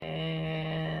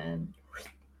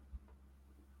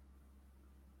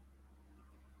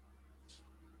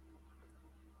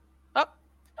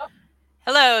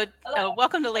Hello,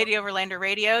 welcome to Lady Overlander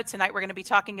Radio. Tonight we're going to be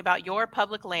talking about your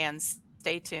public lands.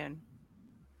 Stay tuned.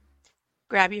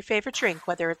 Grab your favorite drink,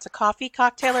 whether it's a coffee,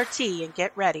 cocktail, or tea, and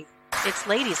get ready. It's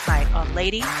Ladies' Night on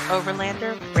Lady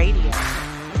Overlander Radio.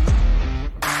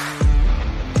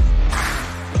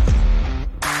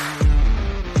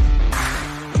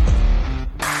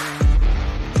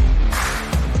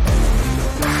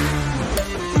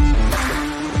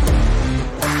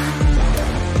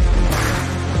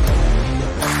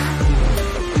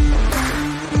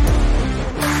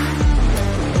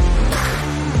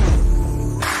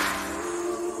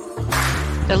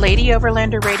 The Lady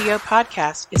Overlander Radio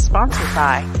podcast is sponsored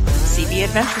by CB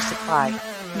Adventure Supply,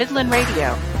 Midland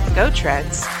Radio, Go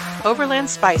Treads, Overland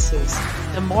Spices,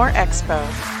 The Moore Expo,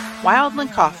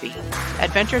 Wildland Coffee,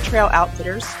 Adventure Trail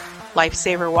Outfitters,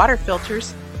 Lifesaver Water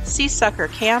Filters, Sea Sucker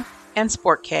Camp, and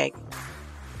Sport Keg.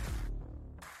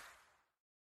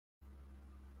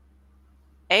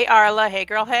 Hey Arla, hey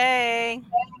girl, hey.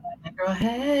 Hey girl,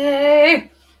 hey.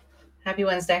 Happy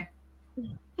Wednesday.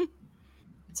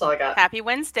 That's all I got. Happy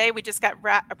Wednesday. We just got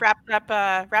wrapped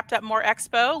up Moore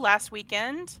Expo last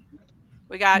weekend.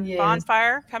 We got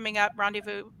Bonfire coming up,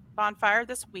 Rendezvous Bonfire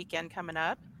this weekend coming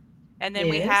up. And then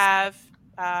we have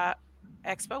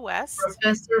Expo West.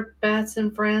 Professor Bats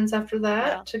and Friends after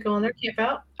that to go on their camp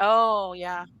out. Oh,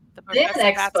 yeah. The Professor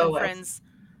Bats and Friends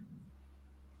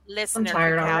listener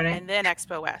camp out, and then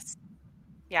Expo West.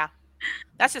 Yeah.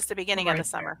 That's just the beginning of the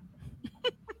summer.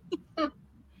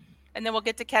 And then we'll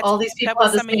get to catch all these people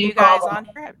up with some of you guys on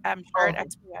here, I'm sure, at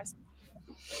Expo West.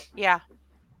 Yeah.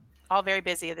 All very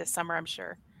busy this summer, I'm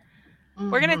sure.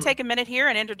 We're going to take a minute here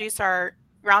and introduce our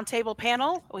roundtable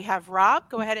panel. We have Rob.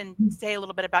 Go ahead and say a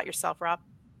little bit about yourself, Rob.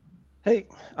 Hey,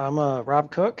 I'm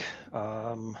Rob Cook.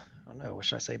 I don't know, what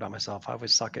should I say about myself? I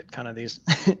always suck at kind of these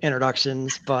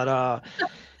introductions, but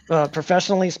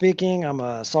professionally speaking, I'm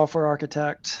a software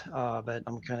architect, but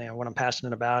I'm kind of what I'm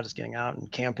passionate about is getting out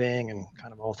and camping and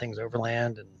kind of all things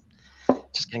overland and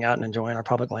just getting out and enjoying our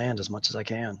public land as much as I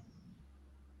can.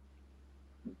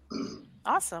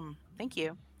 Awesome. Thank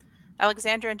you.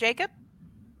 Alexandra and Jacob.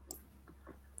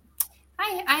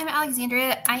 Hi, I'm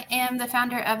Alexandria. I am the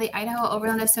founder of the Idaho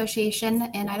Overland Association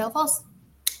in Idaho Falls.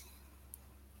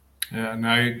 Yeah,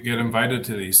 now you get invited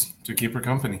to these to keep her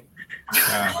company.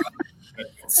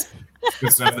 It's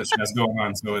good stuff that she has going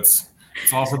on. So it's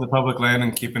all for the public land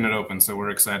and keeping it open. So we're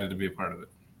excited to be a part of it.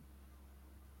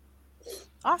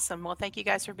 Awesome. Well, thank you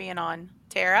guys for being on.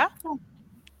 Tara?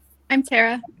 I'm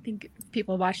Tara. I think if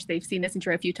people watch, they've seen this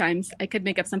intro a few times. I could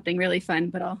make up something really fun,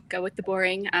 but I'll go with the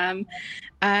boring. I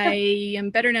am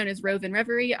better known as Rove and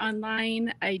Reverie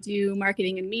online. I do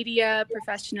marketing and media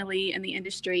professionally in the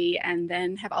industry, and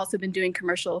then have also been doing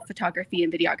commercial photography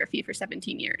and videography for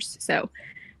 17 years. So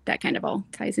that kind of all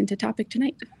ties into topic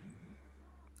tonight.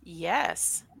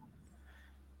 Yes.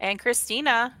 And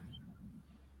Christina.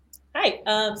 Hi.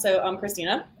 So I'm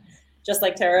Christina. Just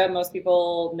like Tara, most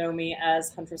people know me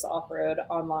as Huntress Off-Road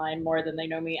online more than they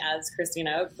know me as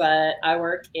Christina, but I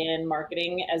work in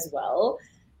marketing as well,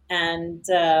 and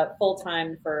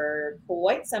full-time for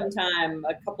quite some time,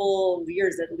 a couple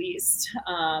years at least,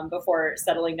 before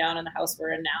settling down in the house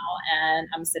we're in now. And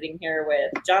I'm sitting here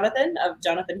with Jonathan of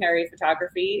Jonathan Harry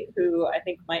Photography, who I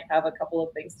think might have a couple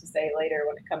of things to say later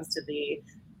when it comes to the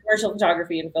commercial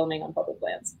photography and filming on public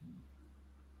lands.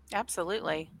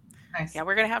 Absolutely. Nice. Yeah,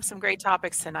 we're going to have some great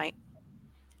topics tonight.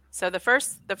 So the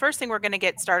first thing we're going to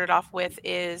get started off with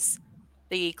is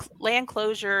the land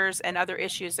closures and other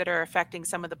issues that are affecting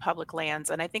some of the public lands.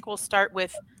 And I think we'll start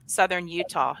with Southern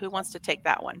Utah. Who wants to take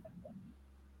that one?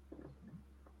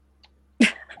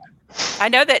 I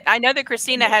know that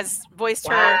Christina has voiced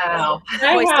her. Wow.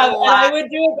 I would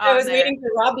do it, but I was waiting for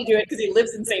Rob to do it because he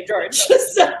lives in St. George.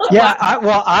 So. Yeah,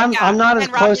 I'm not as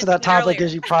close to that topic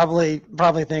as you probably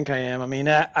think I am. I mean,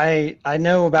 I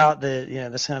know about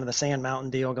this kind of the Sand Mountain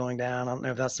deal going down. I don't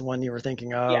know if that's the one you were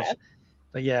thinking of. Yeah.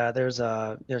 But yeah, there's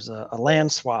a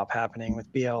land swap happening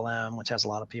with BLM, which has a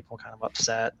lot of people kind of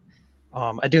upset.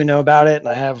 I do know about it, and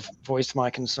I have voiced my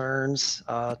concerns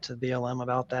to BLM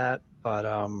about that, but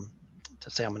to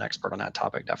say I'm an expert on that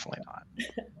topic, definitely not.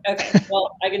 Okay,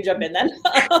 well, I can jump in then.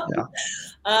 Yeah.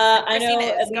 I know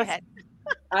at least go ahead.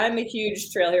 I'm a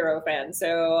huge Trail Hero fan,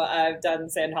 so I've done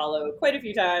Sand Hollow quite a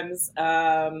few times.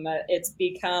 It's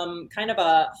become kind of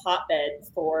a hotbed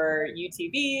for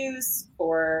UTVs,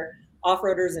 for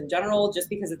off-roaders in general, just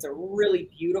because it's a really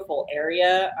beautiful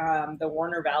area. The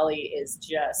Warner Valley is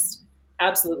just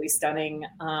absolutely stunning.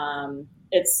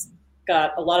 It's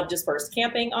got a lot of dispersed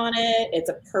camping on it. It's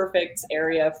a perfect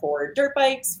area for dirt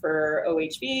bikes, for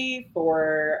OHV,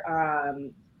 for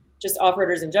just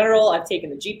off-roaders in general. I've taken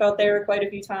the Jeep out there quite a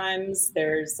few times.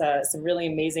 There's some really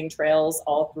amazing trails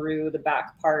all through the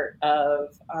back part of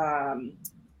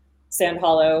Sand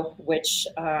Hollow, which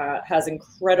has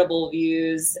incredible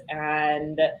views.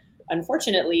 And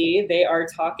unfortunately, they are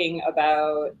talking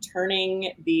about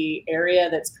turning the area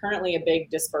that's currently a big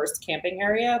dispersed camping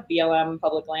area, BLM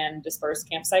public land dispersed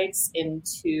campsites,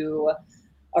 into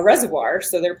a reservoir.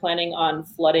 So they're planning on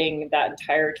flooding that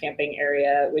entire camping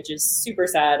area, which is super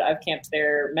sad. I've camped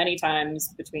there many times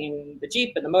between the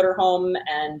Jeep and the motorhome,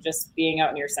 and just being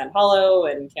out near Sand Hollow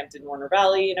and camped in Warner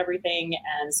Valley and everything.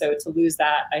 And so to lose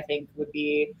that, I think, would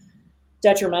be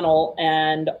detrimental.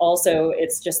 And also,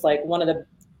 it's just like one of the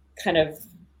kind of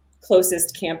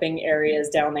closest camping areas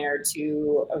down there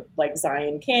to like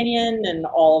Zion Canyon and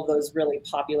all of those really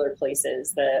popular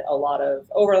places that a lot of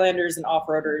overlanders and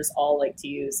off-roaders all like to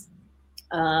use.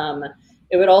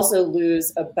 It would also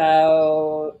lose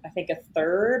about, I think, a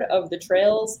third of the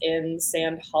trails in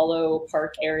Sand Hollow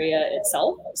Park area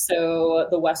itself. So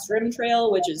the West Rim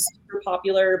Trail, which is super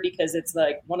popular because it's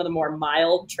like one of the more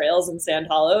mild trails in Sand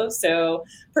Hollow. So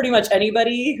pretty much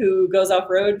anybody who goes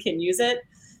off-road can use it.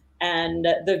 And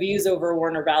the views over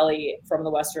Warner Valley from the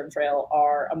West Rim Trail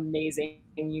are amazing.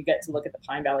 And you get to look at the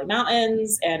Pine Valley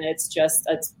Mountains, and it's just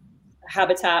a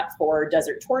habitat for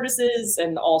desert tortoises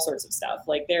and all sorts of stuff.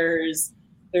 Like there's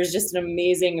just an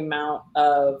amazing amount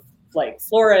of like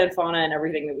flora and fauna and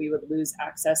everything that we would lose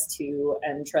access to,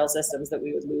 and trail systems that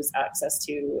we would lose access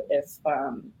to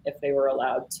if they were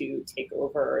allowed to take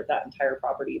over that entire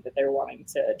property that they're wanting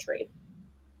to trade.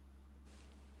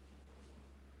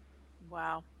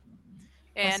 Wow.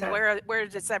 And where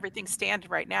does everything stand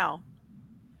right now?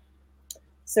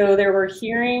 So there were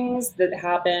hearings that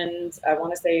happened, I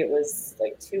want to say it was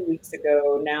like 2 weeks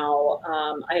ago now.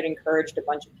 I had encouraged a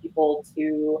bunch of people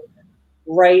to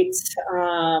write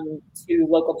to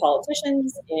local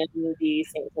politicians in the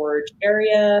St. George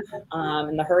area,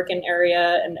 in the Hurricane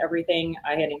area and everything.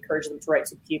 I had encouraged them to write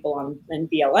to people in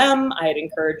BLM. I had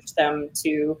encouraged them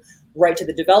to write to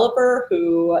the developer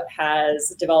who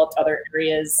has developed other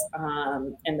areas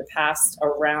in the past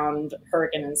around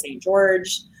Hurricane and St.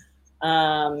 George.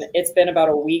 It's been about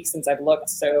a week since I've looked,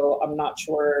 so I'm not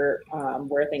sure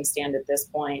where things stand at this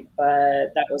point,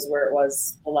 but that was where it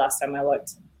was the last time I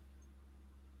looked.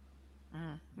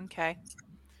 Okay.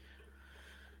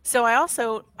 So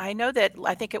I know that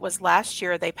I think it was last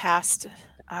year they passed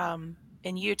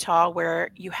in Utah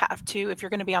where you have to, if you're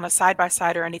going to be on a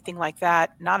side-by-side or anything like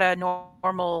that, not a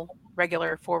normal,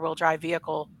 regular four-wheel drive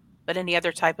vehicle, but any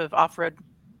other type of off-road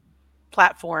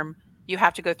platform, you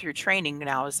have to go through training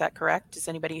now. Is that correct? Has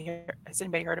anybody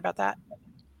heard about that?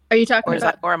 Are you talking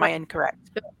about, or am I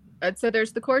incorrect? So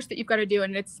there's the course that you've got to do,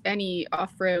 and it's any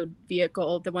off-road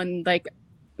vehicle. The one, like,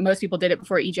 most people did it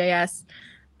before EJS.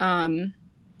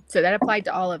 So that applied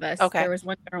to all of us. Okay. There was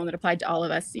one general that applied to all of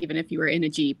us, even if you were in a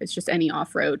Jeep. It's just any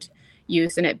off-road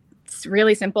use. And it's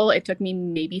really simple. It took me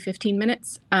maybe 15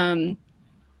 minutes.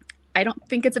 I don't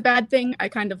think it's a bad thing. I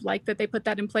kind of like that they put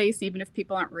that in place, even if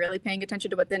people aren't really paying attention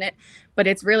to what's in it. But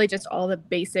it's really just all the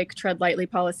basic tread lightly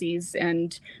policies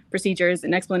and procedures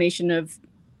and explanation of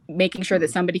making sure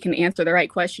that somebody can answer the right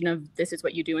question of this is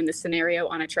what you do in this scenario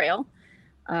on a trail.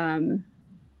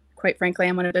 Quite frankly,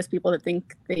 I'm one of those people that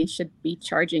think they should be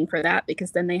charging for that,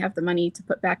 because then they have the money to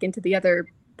put back into the other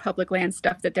public land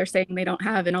stuff that they're saying they don't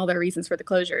have and all their reasons for the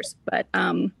closures. But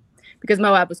because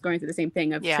Moab was going through the same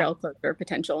thing of trail closure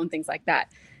potential and things like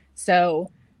that. So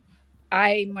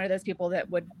I'm one of those people that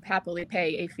would happily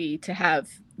pay a fee to have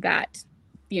that,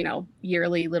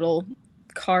 yearly little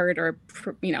card or,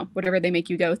 whatever they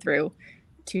make you go through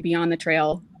to be on the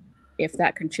trail, if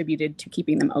that contributed to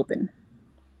keeping them open.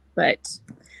 But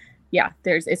yeah,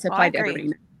 it's applied to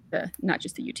everybody, not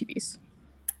just the UTVs.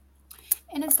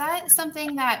 And is that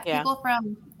something that people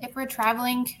from, if we're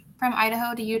traveling from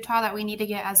Idaho to Utah, that we need to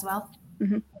get as well?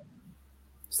 Mm-hmm.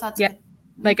 So that's good.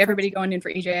 Like everybody going in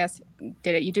for EJS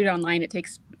did it. You do it online. It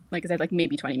takes, like I said, like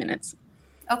maybe 20 minutes.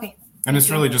 Okay. And it's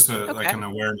really just like an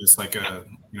awareness, like a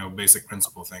basic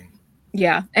principle thing.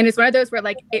 Yeah, and it's one of those where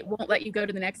like it won't let you go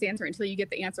to the next answer until you get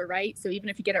the answer right. So even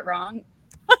if you get it wrong,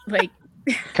 like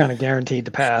kind of guaranteed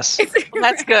to pass. Well,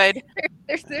 that's good.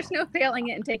 There's no failing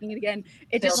it and taking it again.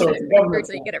 It just until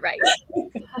you get it right.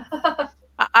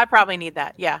 I probably need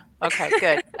that. Yeah. Okay,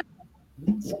 good.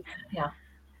 Yeah.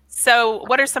 So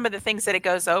what are some of the things that it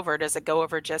goes over? Does it go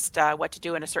over just what to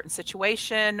do in a certain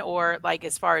situation, or like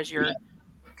as far as you're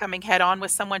coming head on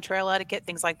with someone, trail etiquette,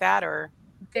 things like that? Or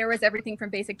there was everything from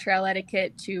basic trail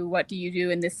etiquette to what do you do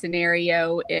in this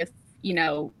scenario if,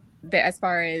 as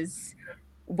far as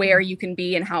where you can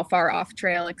be and how far off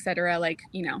trail, et cetera, like,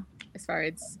 as far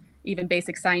as even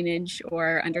basic signage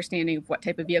or understanding of what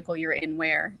type of vehicle you're in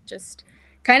where. Just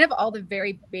kind of all the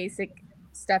very basic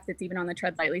stuff that's even on the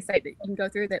Tread Lightly site that you can go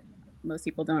through that most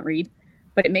people don't read.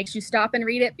 But it makes you stop and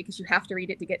read it because you have to read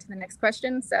it to get to the next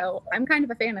question. So I'm kind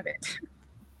of a fan of it.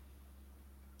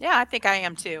 Yeah, I think I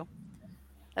am too.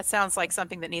 That sounds like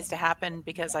something that needs to happen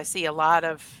because I see a lot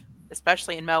of,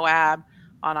 especially in Moab,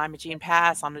 on Imogene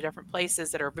Pass, on the different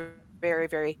places that are very,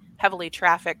 very heavily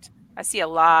trafficked. I see a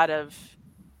lot of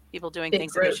people doing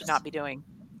things that they should not be doing.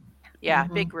 Yeah,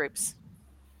 big groups.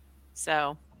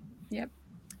 So, yep.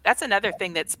 That's another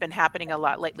thing that's been happening a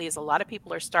lot lately is a lot of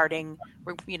people are starting,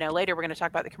 later we're going to talk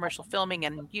about the commercial filming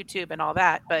and YouTube and all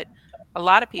that, but a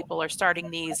lot of people are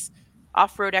starting these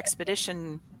off-road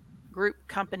expedition group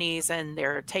companies and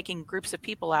they're taking groups of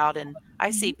people out, and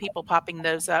I see people popping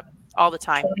those up all the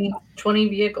time. 20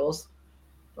 vehicles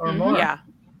or more. Yeah.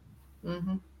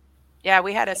 Yeah,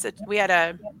 we had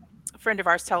a friend of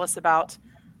ours tell us about,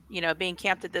 being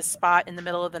camped at this spot in the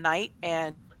middle of the night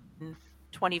and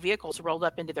 20 vehicles rolled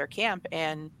up into their camp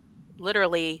and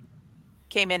literally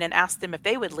came in and asked them if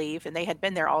they would leave, and they had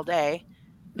been there all day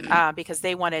because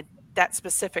they wanted that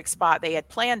specific spot. They had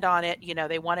planned on it,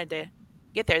 they wanted to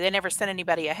get there. They never sent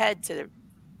anybody ahead to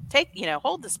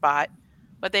hold the spot,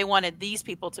 but they wanted these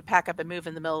people to pack up and move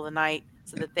in the middle of the night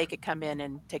so that they could come in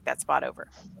and take that spot over.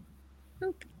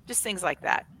 Just things like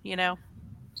that,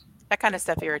 that kind of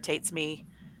stuff irritates me.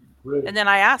 Really? And then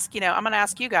I ask, I'm going to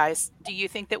ask you guys, do you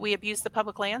think that we abuse the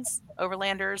public lands,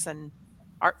 overlanders and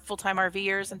full-time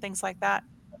RVers and things like that?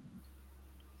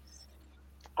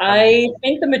 I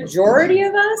think the majority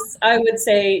of us, I would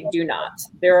say, do not.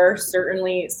 There are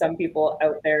certainly some people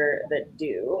out there that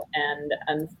do. And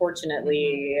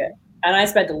unfortunately, and I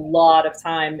spent a lot of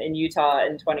time in Utah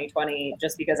in 2020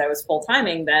 just because I was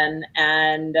full-timing then.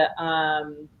 And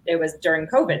it was during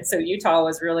COVID. So Utah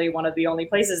was really one of the only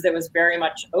places that was very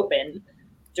much open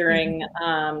during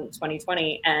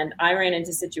 2020. And I ran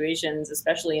into situations,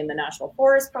 especially in the national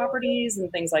forest properties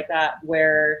and things like that,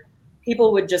 where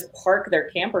people would just park their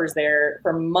campers there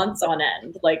for months on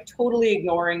end, like totally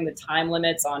ignoring the time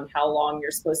limits on how long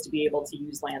you're supposed to be able to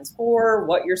use lands for,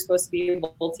 what you're supposed to be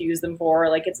able to use them for.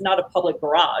 Like, it's not a public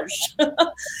garage.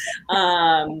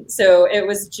 So it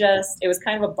was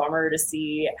kind of a bummer to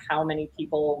see how many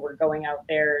people were going out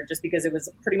there just because it was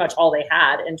pretty much all they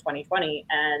had in 2020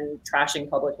 and trashing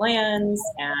public lands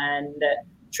and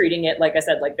treating it, like I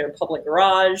said, like their public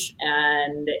garage.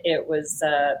 And it was,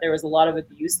 there was a lot of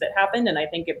abuse that happened. And I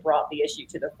think it brought the issue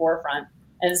to the forefront.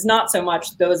 And it's not so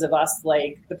much those of us,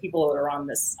 like the people that are on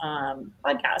this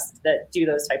podcast that do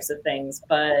those types of things,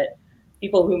 but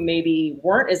people who maybe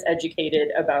weren't as educated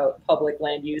about public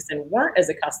land use and weren't as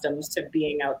accustomed to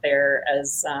being out there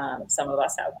as some of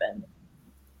us have been.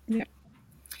 Yeah.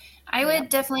 I would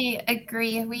definitely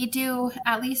agree. We do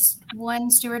at least one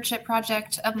stewardship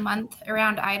project a month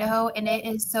around Idaho, and it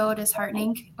is so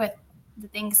disheartening with the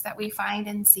things that we find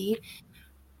and see.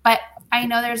 But I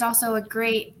know there's also a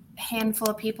great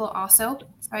handful of people also.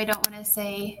 So I don't want to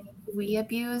say we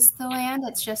abuse the land.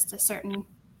 It's just a certain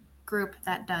group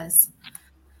that does.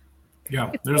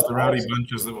 Yeah, there's the rowdy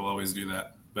bunches that will always do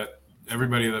that. But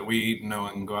everybody that we know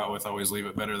and go out with always leave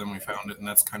it better than we found it. And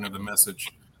that's kind of the message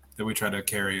that we try to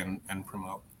carry and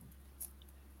promote.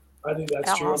 I think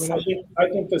that's true. I mean, I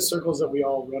think the circles that we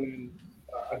all run in,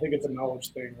 I think it's a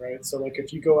knowledge thing, right? So like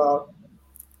if you go out,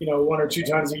 1 or 2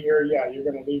 times a year, yeah, you're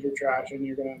going to leave your trash and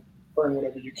you're going to burn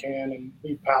whatever you can and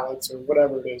leave pallets or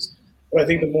whatever it is. But I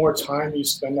think the more time you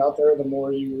spend out there, the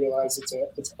more you realize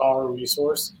it's our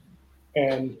resource.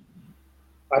 And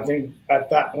I think at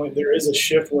that point there is a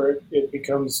shift where it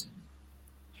becomes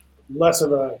less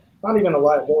of a, not even a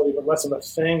liability, but less of a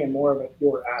thing and more of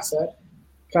your asset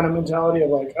kind of mentality of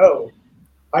like, oh,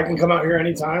 I can come out here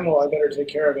anytime. Well, I better take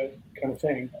care of it kind of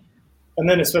thing. And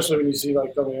then especially when you see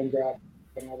like the land grab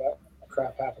and all that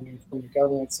crap happening from the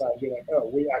government side, you're like, oh,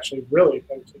 we actually really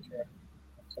better take care of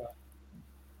it.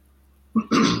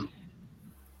 So.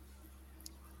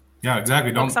 Yeah,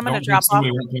 exactly. Don't think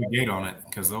somebody won't put a gate on it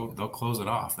because they'll close it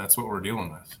off. That's what we're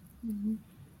dealing with. Mm-hmm.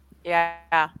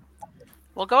 Yeah.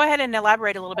 Well, go ahead and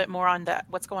elaborate a little bit more on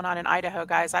what's going on in Idaho,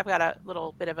 guys. I've got a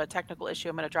little bit of a technical issue.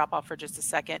 I'm going to drop off for just a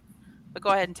second. But go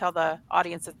ahead and tell the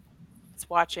audience that's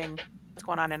watching what's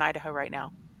going on in Idaho right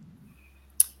now.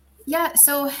 Yeah,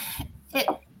 so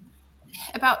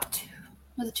about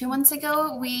 2 months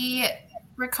ago, we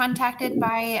were contacted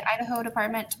by Idaho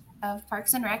Department of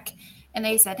Parks and Rec, and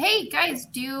they said, hey, guys,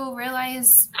 do you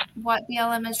realize what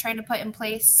BLM is trying to put in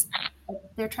place?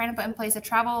 They're trying to put in place a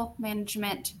travel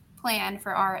management plan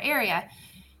for our area,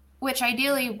 which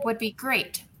ideally would be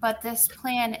great. But this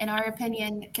plan, in our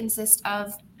opinion, consists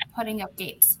of putting up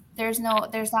gates. There's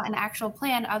not an actual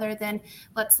plan other than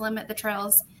let's limit the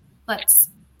trails.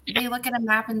 They look at a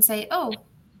map and say, oh,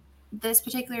 this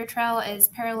particular trail is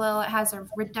parallel. It has a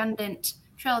redundant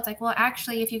trail. It's like, well,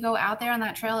 actually, if you go out there on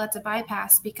that trail, it's a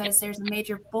bypass because there's a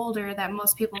major boulder that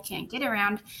most people can't get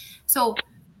around. So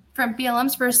from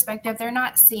BLM's perspective, they're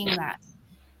not seeing that.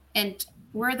 And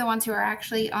we're the ones who are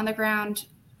actually on the ground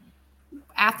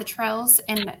at the trails.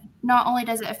 And not only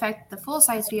does it affect the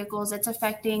full-size vehicles, it's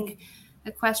affecting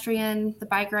equestrian, the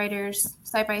bike riders,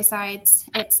 side-by-sides.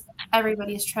 It's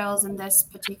everybody's trails in this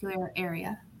particular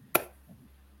area.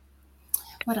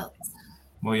 What else?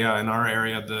 Well, yeah, in our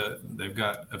area, they've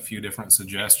got a few different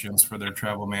suggestions for their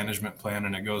travel management plan,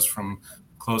 and it goes from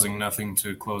closing nothing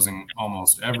to closing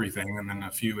almost everything, and then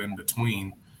a few in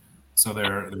between. So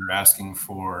they're asking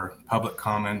for public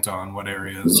comment on what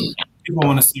areas people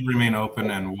want to see remain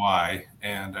open and why.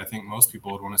 And I think most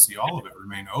people would want to see all of it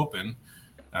remain open.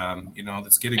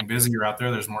 It's getting busier out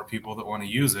there. There's more people that want to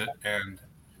use it, and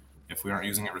if we aren't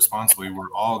using it responsibly,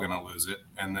 we're all going to lose it.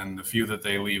 And then the few that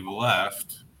they leave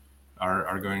left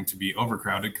are going to be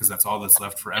overcrowded because that's all that's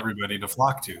left for everybody to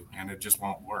flock to, and it just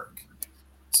won't work.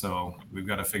 So we've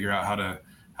got to figure out how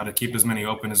to keep as many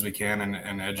open as we can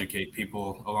and educate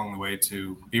people along the way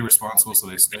to be responsible so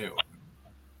they stay open.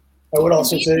 I would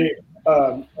also say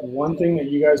one thing that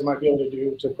you guys might be able to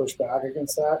do to push back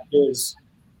against that is,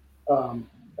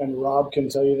 and Rob can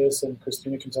tell you this and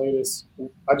Christina can tell you this,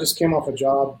 I just came off a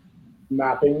job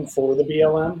mapping for the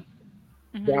BLM.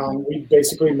 Down, we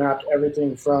basically mapped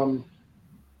everything from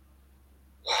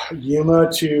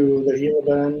Yuma to the Gila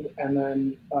Bend, and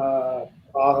then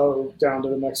Ajo down to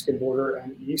the Mexican border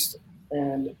and east.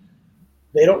 And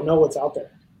they don't know what's out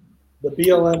there. The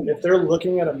BLM, if they're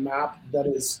looking at a map that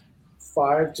is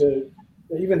 5 to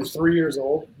even 3 years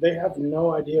old, they have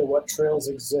no idea what trails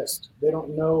exist. They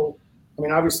don't know. I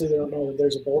mean, obviously they don't know that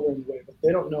there's a boulder in the way, but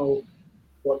they don't know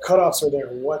what cutoffs are there,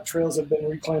 what trails have been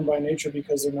reclaimed by nature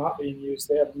because they're not being used.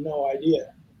 They have no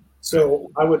idea.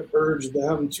 So I would urge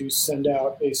them to send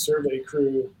out a survey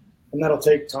crew, and that'll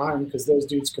take time because those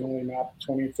dudes can only map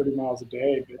 20, 30 miles a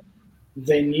day, but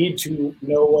they need to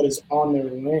know what is on their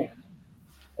land.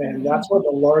 And that's what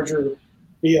the larger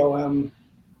BLM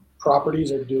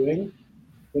properties are doing.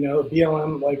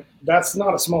 BLM, like, that's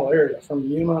not a small area. From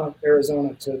Yuma,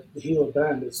 Arizona to the Gila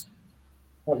Bend is,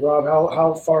 Rob,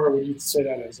 how far would you say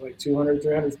that is? Like 200,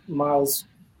 300 miles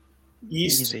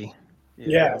east? Easy.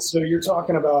 Yeah. So you're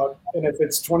talking about, and if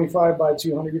it's 25 by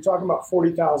 200, you're talking about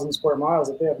 40,000 square miles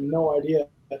that they have no idea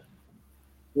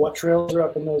what trails are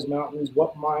up in those mountains,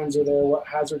 what mines are there, what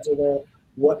hazards are there,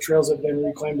 what trails have been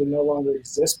reclaimed and no longer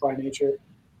exist by nature.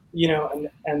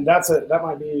 And that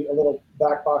might be a little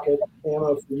back pocket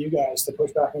ammo for you guys to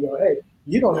push back and go, hey,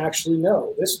 you don't actually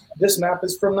know. This map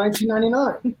is from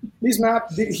 1999. These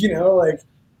maps,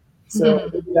 so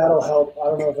maybe that'll help. I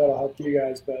don't know if that'll help you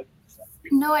guys, but.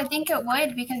 No, I think it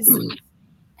would, because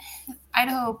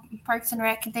Idaho Parks and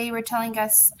Rec, they were telling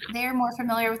us they're more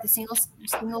familiar with the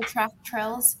single track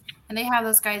trails, and they have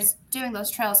those guys doing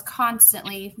those trails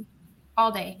constantly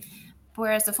all day.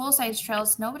 Whereas the full-size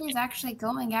trails, nobody's actually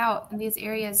going out in these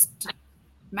areas to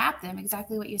map them,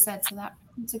 exactly what you said. So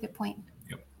that's a good point.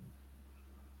 Yep.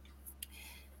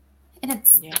 And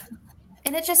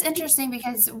it's just interesting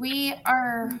because we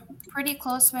are pretty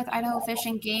close with Idaho Fish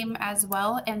and Game as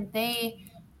well, and they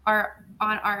are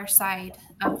on our side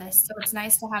of this. So it's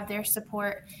nice to have their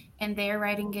support, and they're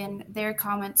writing in their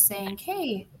comments saying,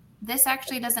 hey, this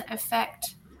actually doesn't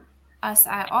affect us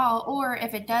at all, or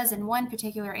if it does in one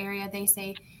particular area, they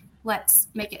say let's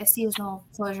make it a seasonal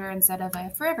closure instead of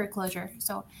a forever closure.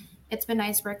 So it's been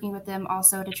nice working with them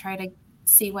also to try to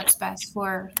see what's best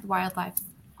for the wildlife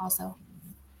also.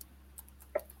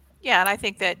 Yeah, and I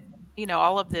think that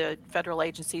all of the federal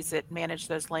agencies that manage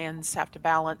those lands have to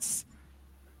balance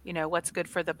what's good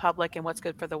for the public and what's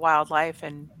good for the wildlife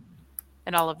and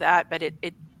all of that. But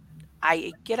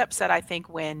I get upset, I think,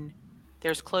 when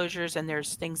there's closures and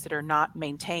there's things that are not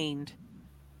maintained,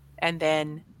 and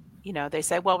then they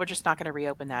say, well, we're just not going to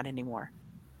reopen that anymore.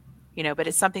 But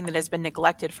it's something that has been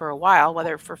neglected for a while,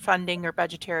 whether for funding or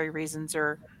budgetary reasons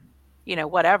or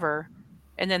whatever,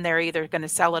 and then they're either going to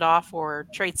sell it off or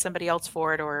trade somebody else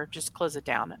for it or just close it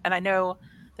down. And I know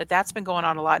that that's been going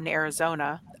on a lot in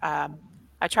Arizona.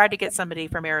 I tried to get somebody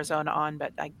from Arizona on,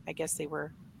 but I guess they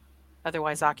were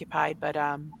otherwise occupied. But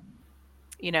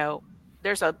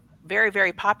there's a very,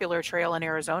 very popular trail in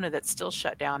Arizona that's still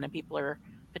shut down, and people are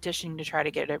petitioning to try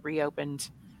to get it reopened.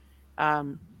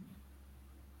 I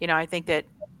think that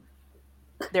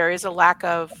there is a lack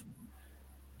of,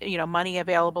 money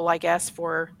available, I guess,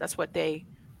 that's what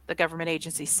the government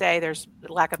agencies say. There's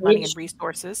a lack of money and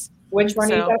resources. Which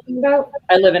one are you talking about?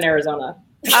 I live in Arizona.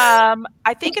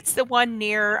 I think it's the one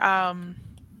near,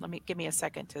 give me a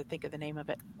second to think of the name of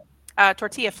it.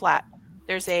 Tortilla Flat.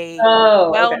 There's a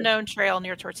well-known trail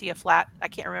near Tortilla Flat. I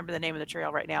can't remember the name of the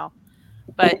trail right now,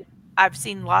 but I've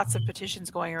seen lots of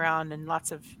petitions going around and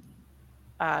lots of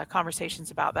conversations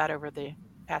about that over the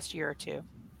past year or two.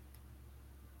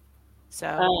 So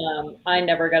I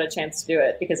never got a chance to do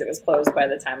it because it was closed by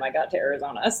the time I got to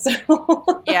Arizona.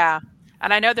 So yeah.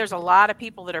 And I know there's a lot of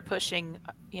people that are pushing,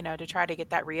 to try to get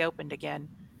that reopened again.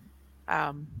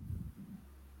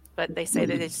 But they say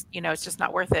that it's just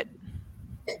not worth it,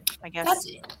 I guess.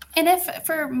 And if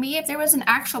there was an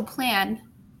actual plan,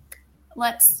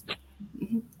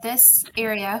 this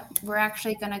area, we're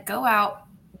actually going to go out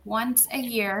once a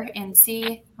year and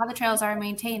see how the trails are,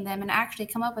 maintain them, and actually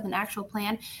come up with an actual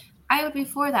plan. I would be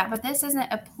for that, but this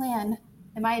isn't a plan,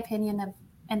 in my opinion,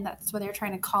 and that's what they're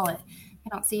trying to call it. I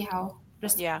don't see how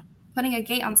putting a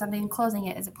gate on something and closing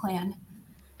it is a plan.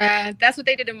 That's what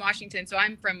they did in Washington. So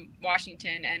I'm from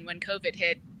Washington, and when COVID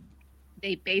hit,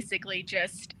 they basically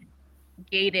just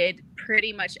gated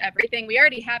pretty much everything. We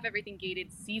already have everything gated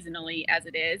seasonally as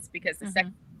it is because the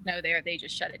second snow there, they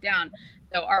just shut it down.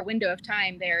 So our window of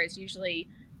time there is usually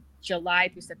July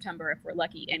through September if we're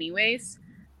lucky anyways.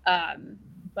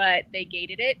 But they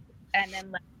gated it and then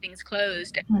left things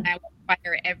closed. And I would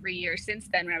fire every year since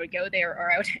then when I would go there, or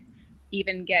I would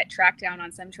even get tracked down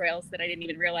on some trails that I didn't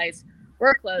even realize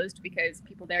were closed because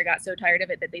people there got so tired of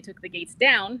it that they took the gates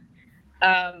down.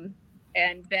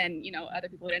 And then, other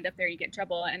people would end up there and you get in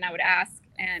trouble. And I would ask,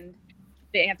 and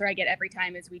the answer I get every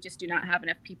time is we just do not have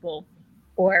enough people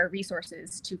or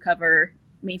resources to cover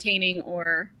maintaining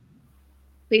or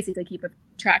basically keep a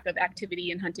track of activity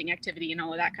and hunting activity and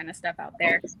all of that kind of stuff out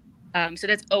there. So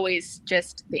that's always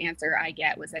just the answer I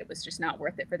get, was that it was just not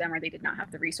worth it for them, or they did not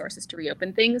have the resources to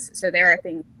reopen things. So there are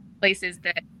places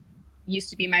that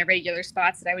used to be my regular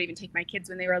spots that I would even take my kids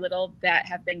when they were little that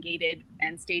have been gated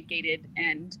and stayed gated.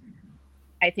 And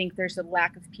I think there's a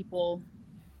lack of people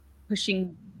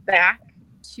pushing back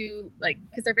to,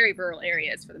 because they're very rural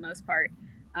areas for the most part.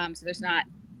 So there's not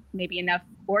maybe enough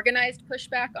organized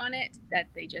pushback on it, that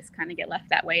they just kind of get left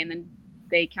that way, and then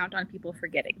they count on people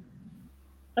forgetting.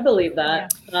 I believe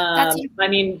that. I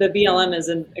mean, the BLM is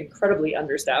an incredibly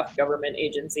understaffed government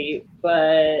agency,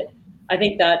 but I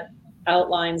think that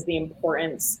outlines the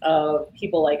importance of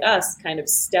people like us kind of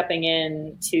stepping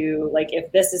in to,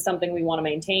 if this is something we want to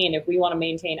maintain, if we want to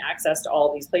maintain access to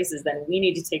all these places, then we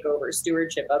need to take over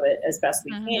stewardship of it as best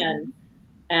we can,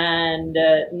 and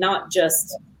not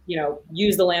just,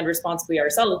 use the land responsibly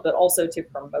ourselves, but also to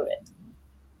promote it.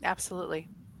 Absolutely.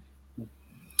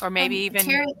 Or maybe even...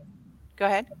 Go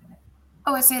ahead.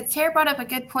 Tara brought up a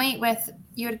good point with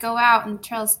you would go out and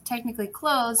trails technically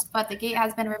closed, but the gate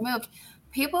has been removed.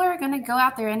 People are going to go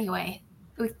out there anyway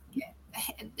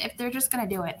if they're just going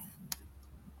to do it.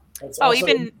 It's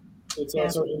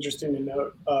also interesting to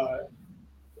note. I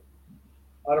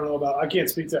don't know I can't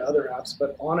speak to other apps,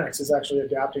 but Onyx is actually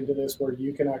adapting to this, where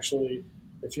you can actually,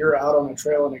 if you're out on a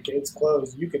trail and a gate's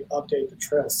closed, you can update the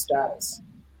trail status.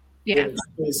 Yeah,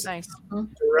 is nice.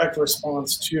 Direct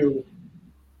response to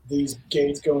these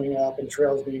gates going up and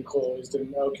trails being closed.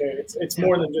 And it's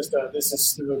more than just this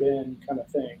is snowed in kind of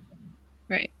thing.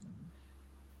 Right.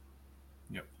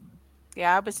 Yep.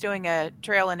 Yeah, I was doing a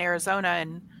trail in Arizona,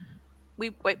 and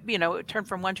we turned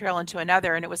from one trail into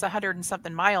another, and it was 100 and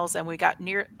something miles, and we got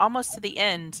almost to the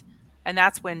end, and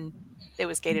that's when it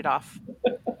was gated off.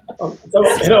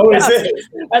 It always is.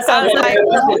 That sounds like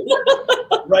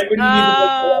right when you need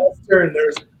to make the turn,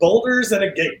 there's boulders and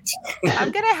a gate.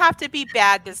 I'm gonna have to be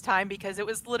bad this time, because it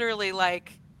was literally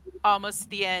almost to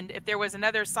the end. If there was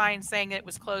another sign saying it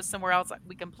was closed somewhere else,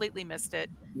 we completely missed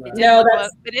it. Right.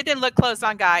 It didn't look closed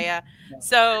on Gaia.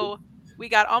 So we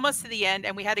got almost to the end,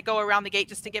 and we had to go around the gate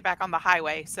just to get back on the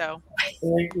highway. So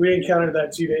we encountered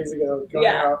that 2 days ago going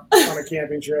out on a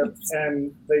camping trip,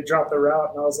 and they dropped the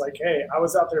route, and I was like, hey, I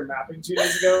was out there mapping 2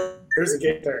 days ago. There's a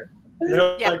gate there. And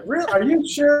they're like, really? Are you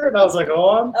sure? And I was like,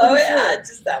 I'm pretty sure.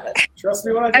 Just have it. Trust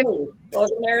me when I tell you. Well,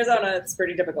 in Arizona, it's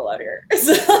pretty difficult out here.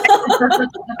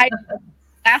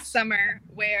 Last summer,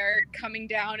 where coming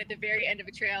down at the very end of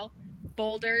a trail,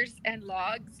 boulders and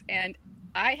logs, and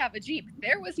I have a Jeep.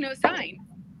 There was no sign.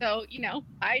 So,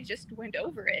 I just went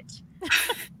over it.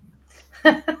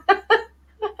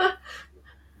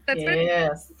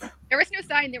 Yes. There was no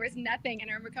sign. There was nothing. And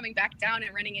I remember coming back down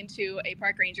and running into a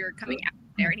park ranger coming out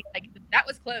there. And he's like, that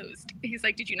was closed. He's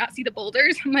like, did you not see the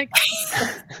boulders? I'm like,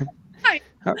 hi.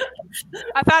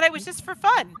 I thought it was just for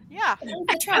fun. Yeah.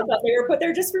 I thought they were put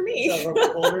there just for me.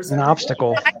 An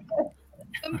obstacle.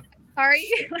 Sorry,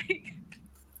 like,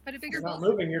 but a bigger it's not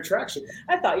boulder. moving your traction.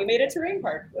 I thought you made a terrain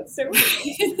park. That's so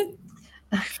weird.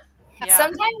 Yeah.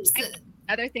 Sometimes the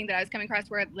other thing that I was coming across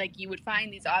where like you would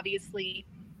find these obviously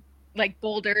like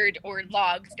bouldered or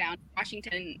logs down in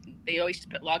Washington, they always just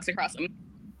put logs across them.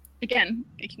 Again,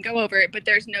 you can go over it, but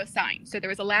there's no sign. So there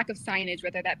was a lack of signage,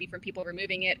 whether that be from people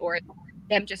removing it or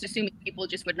them just assuming people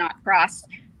just would not cross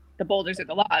the boulders or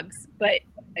the logs. But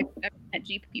I've never met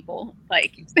Jeep people.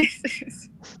 Like, this is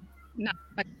not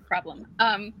much of a problem.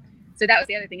 So that was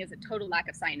the other thing, is a total lack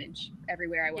of signage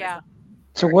everywhere I was. Yeah.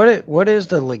 So what is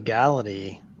the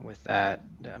legality with that?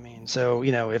 I mean, so,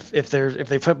 you know, if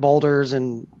they put boulders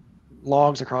and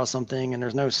logs across something and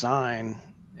there's no sign,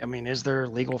 I mean, is there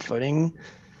legal footing?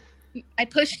 I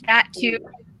pushed that to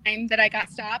the time that I got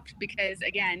stopped because,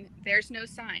 again, there's no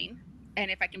sign. And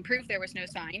if I can prove there was no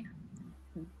sign,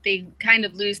 they kind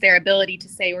of lose their ability to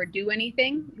say or do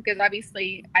anything, because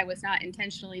obviously I was not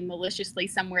intentionally, maliciously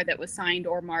somewhere that was signed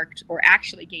or marked or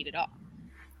actually gated off.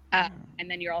 And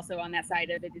then you're also on that side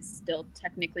of it is still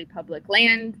technically public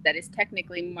land that is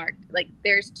technically marked. Like,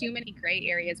 there's too many gray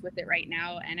areas with it right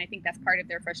now. And I think that's part of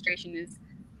their frustration, is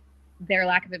their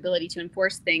lack of ability to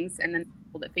enforce things, and then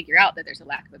people that figure out that there's a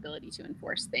lack of ability to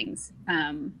enforce things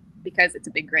because it's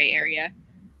a big gray area.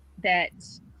 That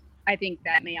I think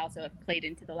that may also have played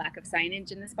into the lack of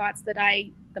signage in the spots that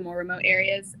the more remote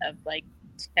areas of, like,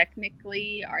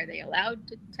 technically, are they allowed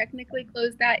to technically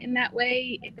close that in that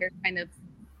way? If there's kind of,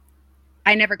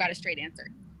 I never got a straight answer.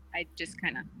 I just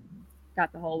kind of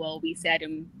got the whole, well, we said,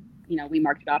 and, you know, we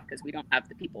marked it off because we don't have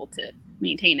the people to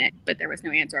maintain it, but there was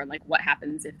no answer on, like, what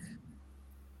happens if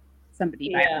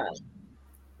somebody violates.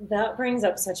 That brings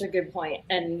up such a good point.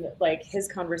 And like his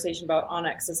conversation about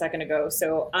Onyx a second ago.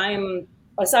 So I'm,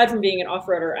 aside from being an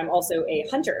off-roader, I'm also a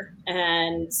hunter.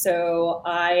 And so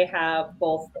I have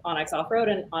both Onyx off-road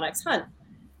and Onyx hunt.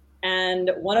 And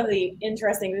one of the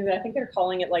interesting things, I think they're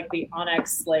calling it like the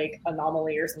Onyx like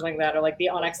anomaly or something like that, or like the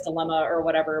Onyx dilemma or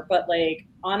whatever. But like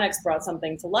Onyx brought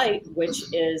something to light, which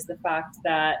is the fact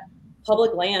that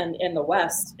public land in the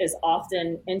West is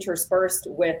often interspersed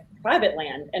with private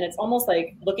land. And it's almost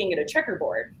like looking at a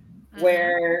checkerboard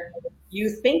where you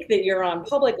think that you're on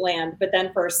public land, but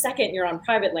then for a second you're on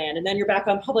private land, and then you're back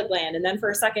on public land, and then for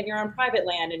a second you're on private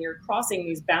land, and you're crossing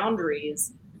these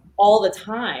boundaries all the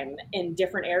time in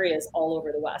different areas all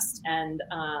over the West. And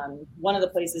one of the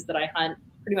places that I hunt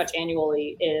pretty much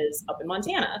annually is up in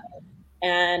Montana.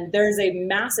 And there's a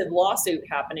massive lawsuit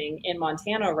happening in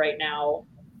Montana right now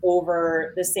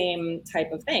over the same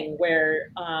type of thing,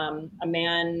 where a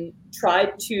man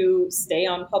tried to stay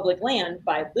on public land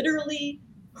by literally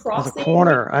crossing the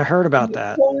corner. I heard about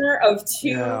that. Corner of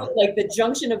two, like the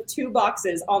junction of two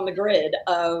boxes on the grid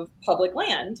of public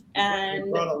land, and he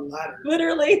brought a ladder.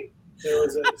 Literally, there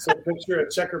was so picture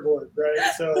a checkerboard,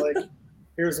 right? So like,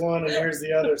 here's one and here's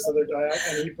the other, so they're diagonal,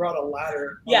 and he brought a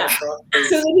ladder. Yeah. So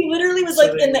then he literally was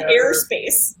like in the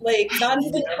airspace, like not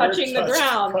even touching the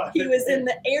ground. He was in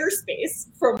the airspace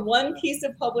from one piece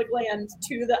of public land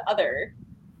to the other.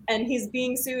 And he's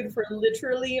being sued for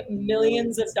literally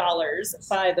millions of dollars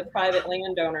by the private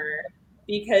landowner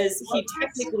because he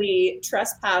technically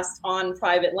trespassed on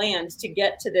private land to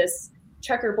get to this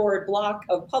checkerboard block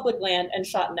of public land and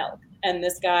shot an elk. And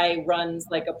this guy runs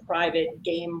like a private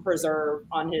game preserve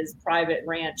on his private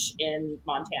ranch in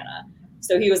Montana.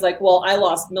 So he was like, well, I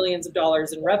lost millions of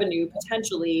dollars in revenue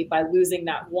potentially by losing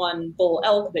that one bull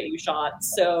elk that you shot.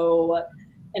 So,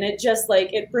 and it just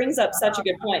like, it brings up such a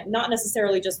good point, not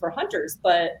necessarily just for hunters,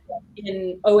 but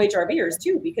in OHRVers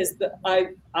too, because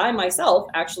I myself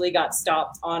actually got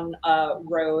stopped on a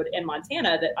road in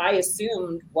Montana that I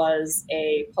assumed was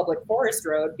a public forest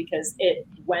road because it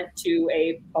went to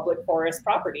a public forest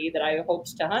property that I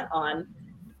hoped to hunt on.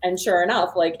 And sure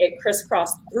enough, like it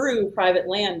crisscrossed through private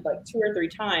land like 2 or 3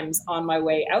 times on my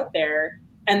way out there.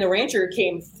 And the rancher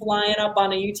came flying up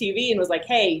on a UTV and was like,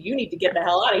 hey, you need to get the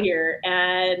hell out of here.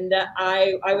 And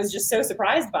I was just so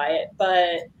surprised by it.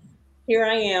 But here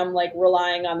I am, like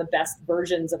relying on the best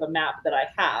versions of a map that I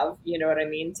have, you know what I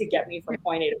mean, to get me from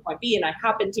point A to point B. And I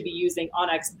happened to be using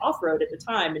Onyx Off-Road at the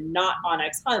time and not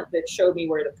Onyx Hunt that showed me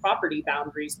where the property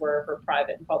boundaries were for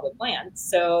private and public land.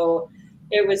 So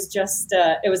it was just,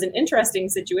 it was an interesting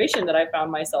situation that I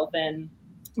found myself in.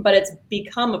 But it's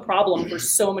become a problem for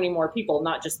so many more people,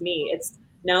 not just me. It's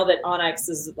now that Onyx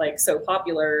is like so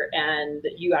popular and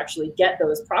you actually get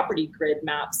those property grid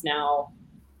maps now,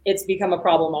 it's become a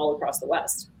problem all across the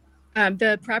West.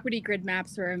 The property grid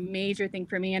maps are a major thing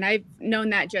for me. And I've known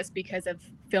that just because of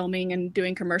filming and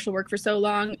doing commercial work for so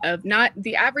long, of not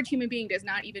the average human being does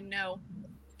not even know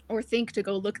or think to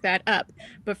go look that up.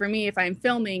 But for me, if I'm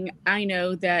filming, I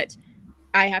know that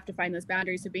I have to find those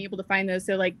boundaries. So being able to find those.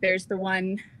 So like there's the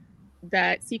one,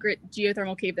 that secret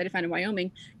geothermal cave that I found in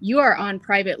Wyoming, you are on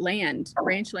private land,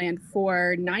 ranch land,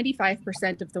 for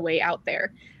 95% of the way out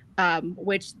there,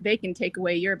 which they can take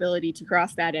away your ability to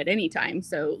cross that at any time.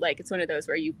 So like it's one of those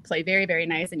where you play very, very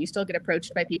nice and you still get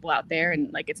approached by people out there,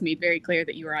 and like it's made very clear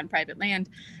that you are on private land.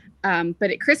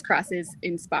 But it crisscrosses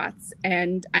in spots.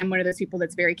 And I'm one of those people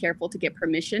that's very careful to get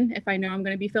permission if I know I'm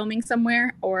going to be filming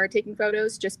somewhere or taking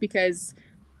photos, just because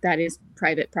that is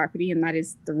private property and that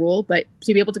is the rule. But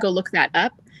to be able to go look that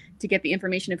up, to get the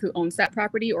information of who owns that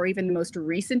property, or even the most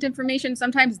recent information,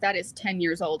 sometimes that is 10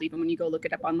 years old, even when you go look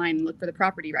it up online and look for the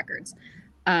property records.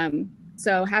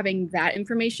 So having that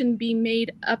information be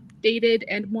made updated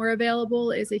and more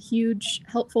available is a huge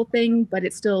helpful thing, but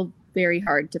it's still very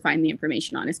hard to find the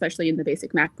information on, especially in the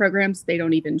basic map programs. They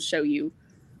don't even show you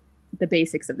the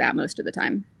basics of that most of the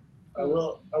time. I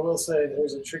will say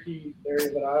there's a tricky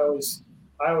area that I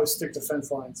always stick to fence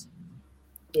lines.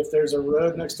 If there's a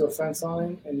road next to a fence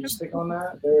line and you stick on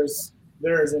that, there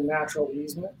is a natural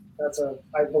easement.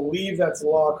 I believe that's the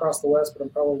law across the West, but I'm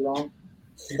probably wrong.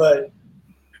 But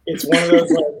it's one of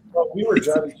those, like, well, we were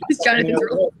driving.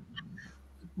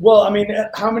 Well, I mean,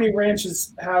 how many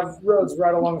ranches have roads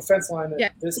right along a fence line?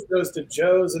 That This goes to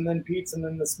Joe's and then Pete's and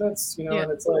then the Smiths,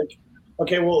 and it's like,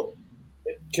 okay, well,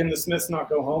 can the Smiths not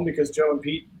go home because Joe and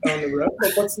Pete own the road?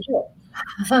 Like, what's the deal?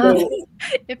 So,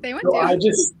 if they want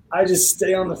to. I just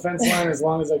stay on the fence line as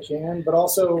long as I can. But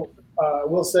also, I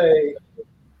will say,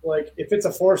 like, if it's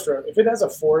a forest road, if it has a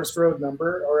forest road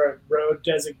number or a road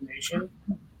designation,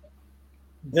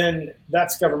 then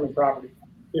that's government property.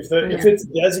 If it's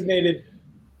designated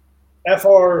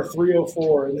FR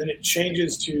 304 and then it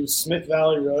changes to Smith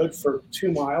Valley Road for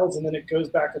 2 miles and then it goes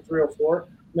back to 304,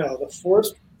 no, the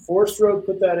forest road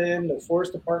put that in, the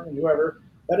forest department, whoever,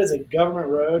 that is a government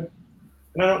road.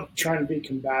 And I don't try and be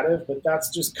combative, but that's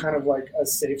just kind of like a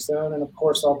safe zone. And of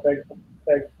course, I'll beg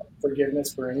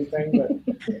forgiveness for anything. But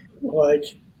like,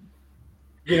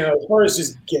 as far as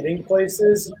just getting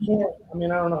places, you can't. I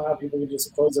mean, I don't know how people can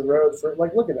just close a road for,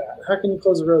 like, look at that. How can you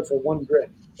close a road for one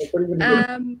grid? Like, what are you going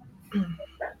to do?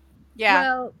 Yeah.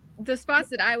 Well, the spots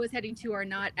that I was heading to are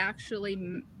not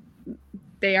actually.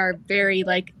 They are very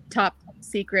like top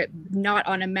secret, not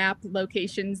on a map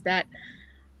locations that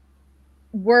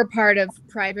were part of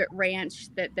private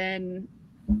ranch that then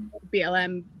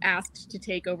BLM asked to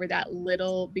take over that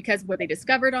little, because what they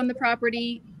discovered on the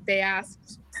property, they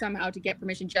asked somehow to get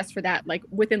permission just for that, like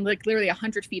within like literally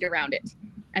 100 feet around it.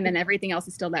 And then everything else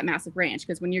is still that massive ranch.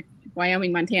 Because when you're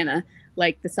Wyoming, Montana,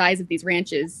 like the size of these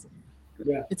ranches,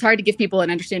 it's hard to give people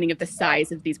an understanding of the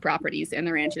size of these properties and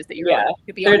the ranches that you're on. You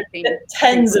could be on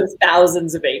tens of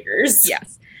thousands of acres.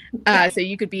 Yes. So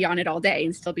you could be on it all day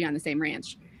and still be on the same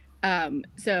ranch.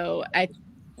 So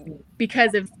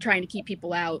because of trying to keep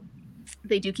people out,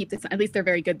 they do keep this, at least they're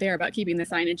very good there about keeping the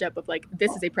signage up of like,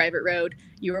 this is a private road.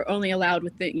 You are only allowed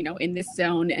with the, in this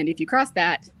zone. And if you cross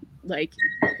that, like,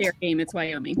 fair game, it's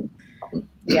Wyoming.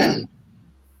 Yeah.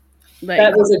 Like,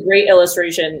 that was a great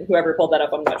illustration. Whoever pulled that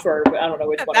up, I'm not sure. I don't know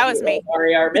which one. That was me.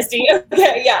 Ari or Misty.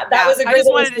 Okay, yeah, that was a great illustration. I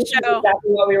just wanted to show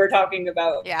exactly what we were talking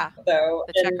about. Yeah. So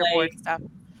the checkerboard stuff.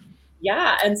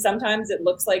 Yeah, and sometimes it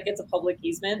looks like it's a public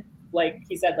easement. Like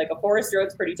he said, like a forest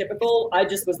road's pretty typical. I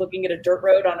just was looking at a dirt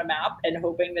road on a map and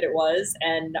hoping that it was,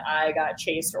 and I got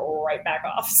chased right back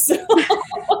off. So.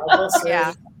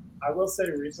 I will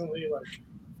say recently, like,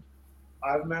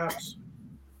 I've mapped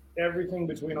everything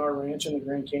between our ranch and the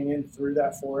Grand Canyon through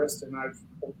that forest, and I've,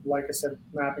 like I said,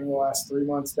 mapping the last 3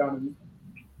 months down in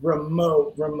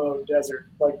remote desert,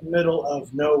 like middle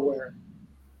of nowhere.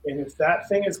 And if that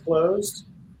thing is closed,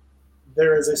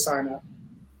 there is a sign up.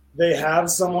 They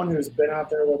have someone who's been out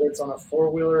there, whether it's on a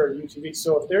 4-wheeler or UTV.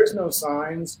 So if there's no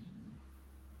signs,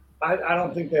 I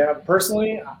don't think they have.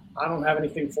 Personally, I don't have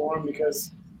anything for them,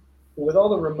 because with all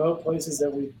the remote places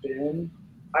that we've been,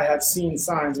 I have seen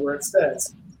signs where it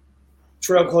says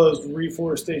trail closed,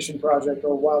 reforestation project,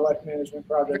 or wildlife management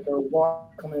project, or water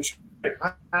commission.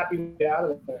 I'm happy to get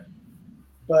out of there.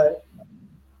 But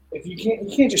if you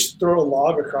can't just throw a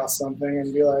log across something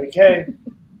and be like, hey,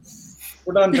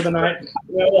 we're done for the night.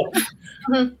 No,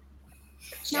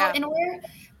 and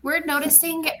we're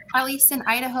noticing, at least in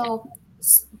Idaho,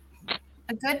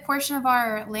 a good portion of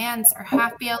our lands are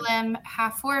half BLM,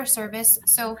 half Forest Service.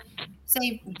 So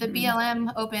say the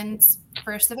BLM opens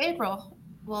 1st of April.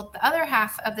 Well, the other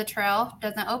half of the trail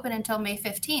doesn't open until May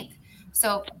 15th.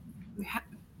 So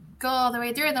go all the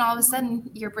way through, and then all of a sudden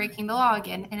you're breaking the law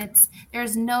again. And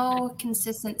there's no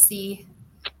consistency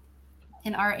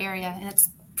in our area, and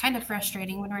it's kind of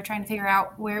frustrating when we're trying to figure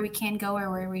out where we can go or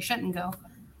where we shouldn't go.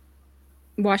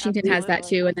 Washington has that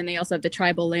Absolutely. too, and then they also have the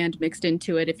tribal land mixed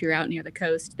into it. If you're out near the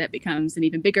coast, that becomes an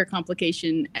even bigger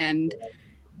complication, and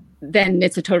then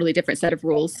it's a totally different set of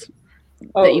rules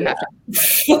that you have to.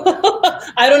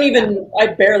 I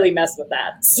barely mess with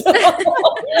that. So.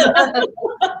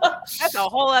 That's a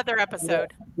whole other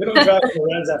episode. We don't drive the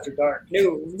lens after dark.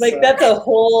 No, like that's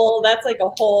like a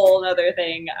whole other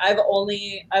thing. I've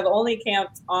only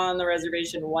camped on the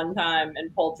reservation one time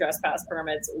and pulled trespass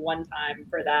permits one time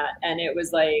for that, and it was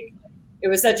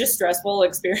such a stressful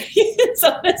experience,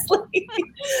 honestly.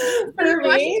 For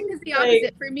Washington me, is the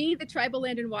opposite. For me, the tribal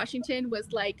land in Washington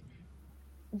was like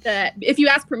if you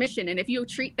ask permission and if you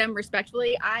treat them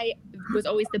respectfully, I was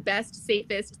always the best,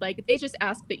 safest. Like, they just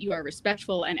ask that you are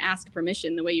respectful and ask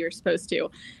permission the way you're supposed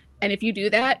to. And if you do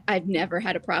that, I've never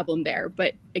had a problem there.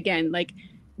 But again, like,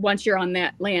 once you're on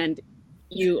that land,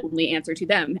 you only answer to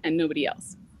them and nobody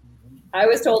else. I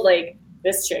was told, like,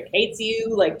 this chick hates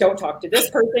you, like, don't talk to this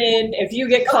person. If you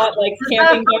get caught, like,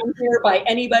 camping down here by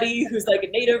anybody who's, like, a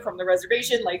native from the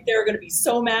reservation, like, they're going to be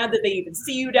so mad that they even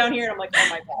see you down here. And I'm like, oh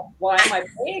my God, why am I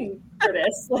paying for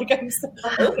this? Like, I'm so,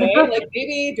 okay, like,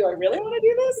 maybe, do I really want to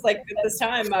do this? Like, at this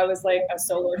time, I was, like, a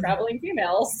solo traveling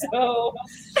female. So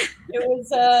it was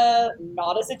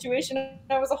not a situation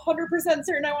I was 100%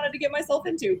 certain I wanted to get myself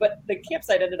into. But the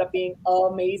campsite ended up being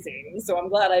amazing. So I'm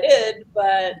glad I did.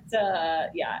 But,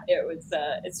 yeah, it was,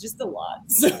 it's just a lot.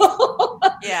 So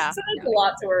Yeah. so it's a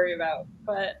lot to worry about.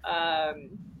 But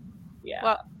yeah.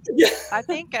 Well, I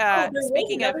think there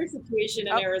speaking was of another situation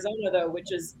in Arizona, though,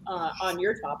 which is on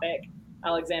your topic,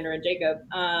 Alexander and Jacob.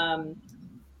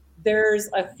 There's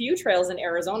a few trails in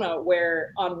Arizona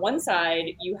where on one side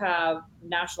you have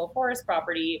national forest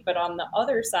property, but on the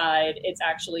other side, it's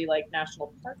actually like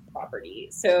national park property.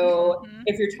 So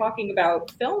if you're talking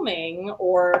about filming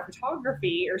or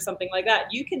photography or something like that,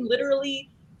 you can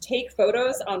literally take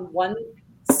photos on one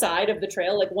side of the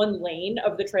trail, like one lane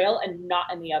of the trail, and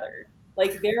not in the other.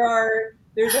 Like,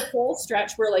 there's a whole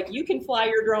stretch where, like, you can fly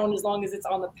your drone as long as it's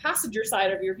on the passenger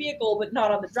side of your vehicle, but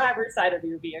not on the driver's side of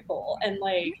your vehicle. And,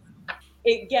 like,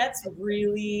 it gets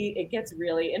really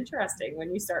interesting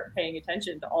when you start paying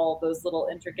attention to all those little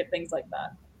intricate things like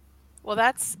that. Well,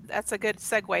 that's a good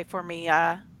segue for me.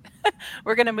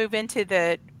 We're going to move into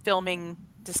the filming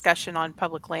discussion on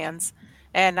public lands.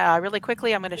 And really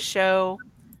quickly, I'm going to show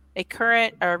a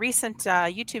recent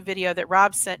YouTube video that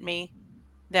Rob sent me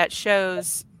that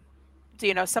shows,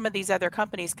 some of these other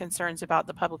companies' concerns about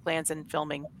the public lands and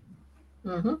filming.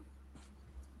 Mm-hmm.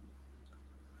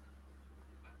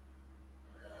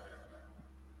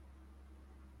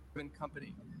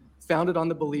 Company, founded on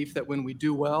the belief that when we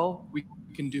do well, we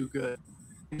can do good.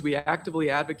 We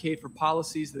actively advocate for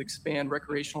policies that expand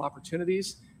recreational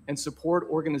opportunities and support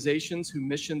organizations whose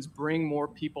missions bring more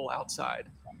people outside.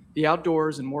 The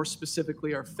outdoors, and more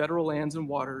specifically our federal lands and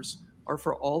waters, are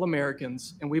for all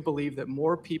Americans, and we believe that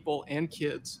more people and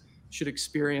kids should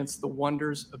experience the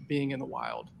wonders of being in the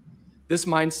wild. This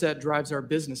mindset drives our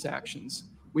business actions.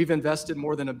 We've invested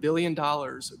more than $1 billion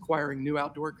acquiring new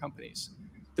outdoor companies.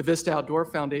 The Vista Outdoor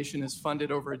Foundation has funded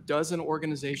over a dozen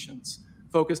organizations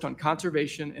focused on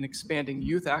conservation and expanding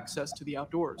youth access to the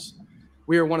outdoors.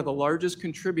 We are one of the largest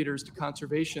contributors to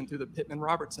conservation through the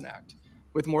Pittman-Robertson Act,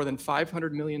 with more than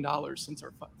 $500 million since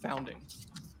our founding.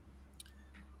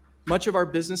 Much of our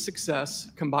business success,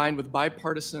 combined with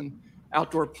bipartisan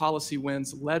outdoor policy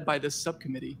wins led by this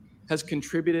subcommittee, has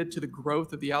contributed to the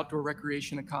growth of the outdoor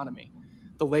recreation economy.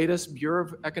 The latest Bureau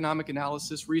of Economic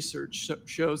Analysis research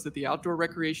shows that the outdoor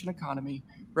recreation economy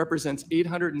represents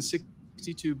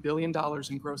 $862 billion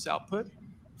in gross output,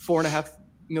 4.5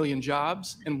 million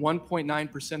jobs, and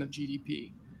 1.9% of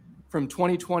GDP. From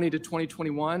 2020 to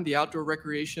 2021, the outdoor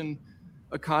recreation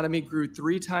economy grew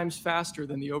 3 times faster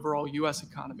than the overall U.S.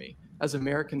 economy as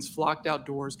Americans flocked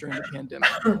outdoors during the pandemic.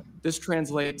 This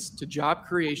translates to job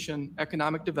creation,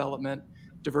 economic development,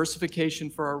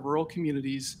 diversification for our rural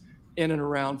communities, in and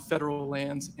around federal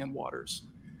lands and waters.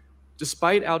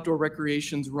 Despite outdoor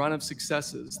recreation's run of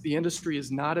successes, the industry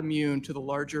is not immune to the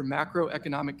larger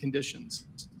macroeconomic conditions.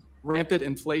 Rampant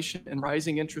inflation and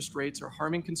rising interest rates are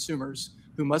harming consumers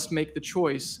who must make the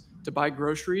choice to buy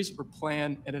groceries or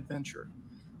plan an adventure.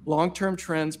 Long-term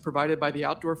trends provided by the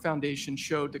Outdoor Foundation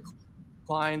show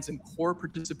declines in core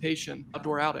participation in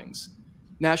outdoor outings.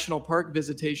 National park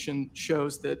visitation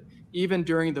shows that even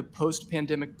during the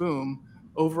post-pandemic boom,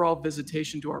 overall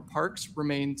visitation to our parks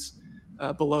remains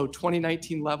below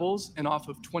 2019 levels and off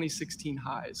of 2016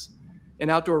 highs.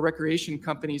 and outdoor recreation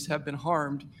companies have been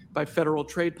harmed by federal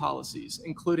trade policies,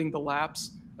 including the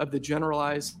lapse of the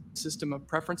generalized system of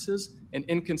preferences and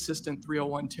inconsistent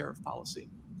 301 tariff policy.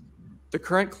 The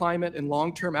current climate and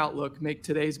long-term outlook make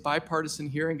today's bipartisan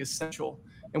hearing essential,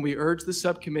 and we urge the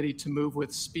subcommittee to move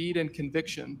with speed and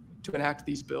conviction to enact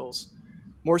these bills.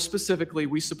 More specifically,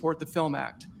 we support the Film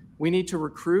Act. We need to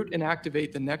recruit and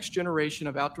activate the next generation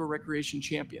of outdoor recreation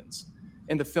champions,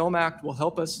 and the Film Act will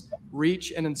help us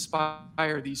reach and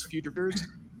inspire these future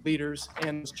leaders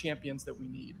and those champions that we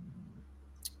need.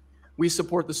 We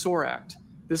support the SOAR Act.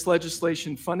 This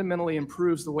legislation fundamentally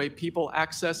improves the way people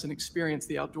access and experience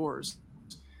the outdoors,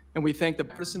 and we thank the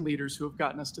partisan leaders who have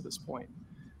gotten us to this point.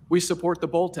 We support the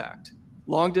BOLT Act.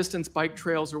 Long-distance bike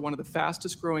trails are one of the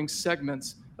fastest growing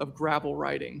segments of gravel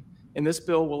riding, and this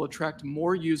bill will attract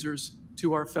more users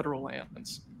to our federal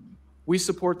lands. We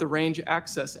support the Range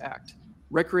Access Act.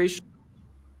 Recreation.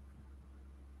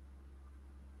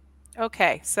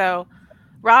 Okay, so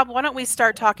Rob, why don't we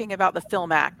start talking about the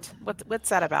Film Act? What's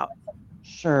that about?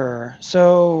 Sure.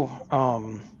 So I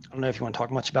don't know if you want to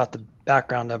talk much about the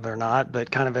background of it or not,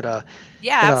 but kind of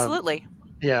absolutely.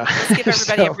 Yeah. Let's give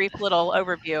everybody a brief little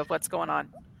overview of what's going on.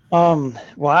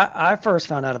 Well, I first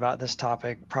found out about this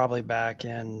topic probably back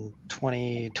in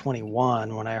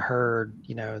 2021 when I heard,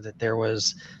 that there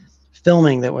was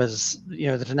filming that was,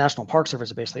 that the National Park Service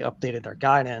had basically updated their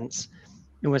guidance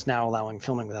and was now allowing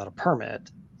filming without a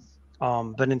permit.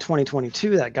 But in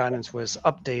 2022, that guidance was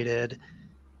updated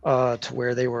to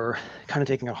where they were kind of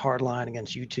taking a hard line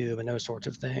against YouTube and those sorts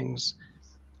of things.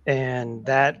 And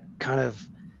that kind of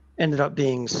ended up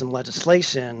being some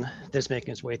legislation that's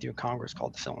making its way through Congress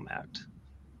called the Film Act.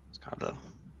 It's kind of the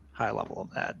high level of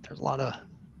that. There's a lot of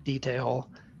detail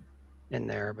in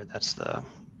there, but that's the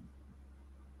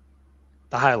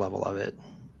high level of it.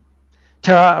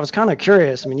 Tara, I was kind of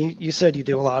curious. I mean, you said you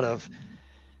do a lot of,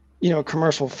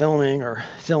 commercial filming or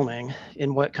filming,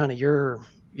 and what kind of your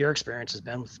experience has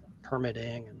been with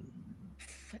permitting and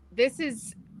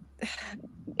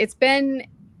it's been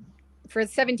for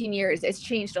 17 years, it's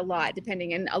changed a lot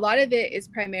depending. And a lot of it is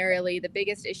primarily the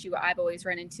biggest issue I've always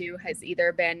run into has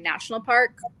either been national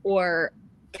park or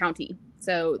county.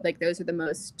 So like those are the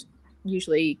most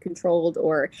usually controlled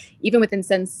or even within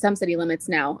some city limits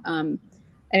now.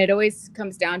 And it always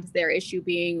comes down to their issue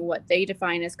being what they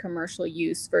define as commercial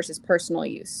use versus personal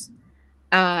use.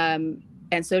 And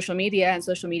social media and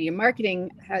social media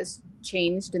marketing has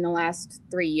changed in the last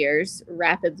 3 years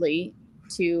rapidly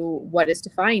to what is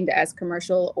defined as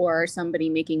commercial or somebody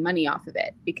making money off of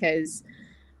it. Because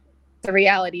the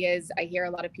reality is I hear a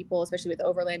lot of people, especially with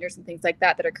overlanders and things like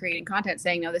that are creating content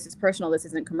saying, no, this is personal, this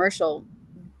isn't commercial.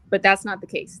 But that's not the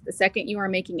case. The second you are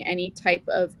making any type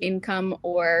of income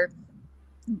or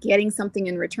getting something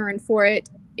in return for it,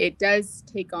 it does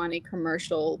take on a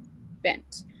commercial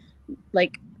bent.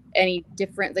 Like any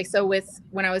different, so with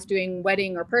when I was doing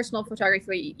wedding or personal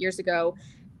photography years ago,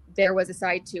 there was a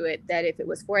side to it that if it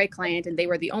was for a client and they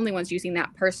were the only ones using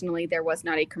that personally, there was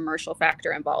not a commercial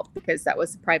factor involved because that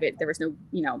was private. There was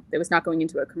no, it was not going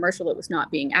into a commercial. It was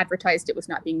not being advertised. It was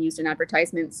not being used in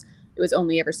advertisements. It was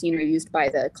only ever seen or used by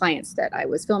the clients that I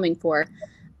was filming for.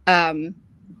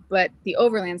 But the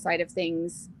overland side of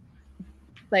things,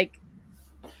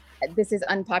 this is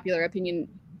unpopular opinion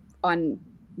on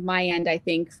my end, I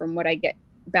think, from what I get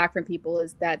back from people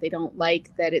is that they don't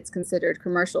like that it's considered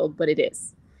commercial, but it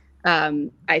is.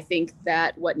 I think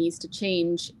that what needs to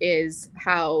change is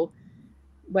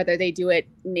whether they do it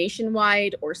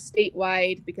nationwide or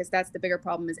statewide, because that's the bigger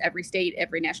problem is every state,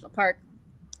 every national park,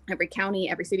 every county,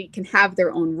 every city can have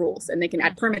their own rules and they can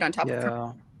add permit on top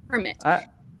of permit.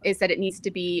 Is that it needs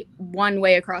to be one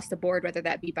way across the board, whether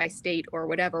that be by state or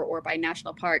whatever, or by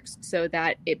national parks, so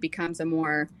that it becomes a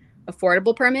more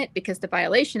affordable permit, because the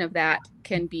violation of that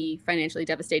can be financially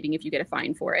devastating if you get a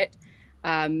fine for it.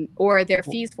 Or their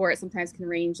fees for it sometimes can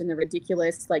range in the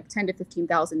ridiculous $10,000 to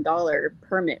 $15,000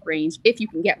 permit range if you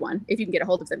can get one, if you can get a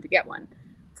hold of them to get one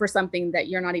for something that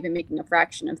you're not even making a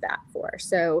fraction of that for.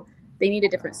 So they need a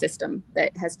different system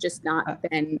that has just not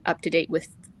been up to date with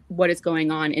what is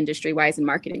going on industry-wise and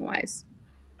marketing-wise.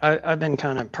 I've been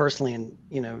kind of personally,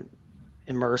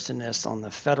 immersed in this on the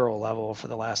federal level for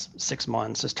the last 6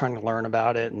 months, just trying to learn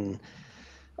about it. And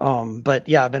but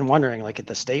yeah, I've been wondering, at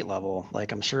the state level,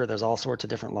 I'm sure there's all sorts of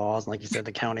different laws, like you said,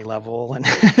 the county level, and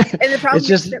the problem it's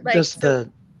just is that,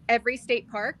 every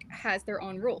state park has their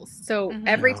own rules. So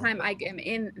every time I am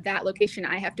in that location,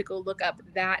 I have to go look up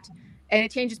that, and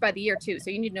it changes by the year too. So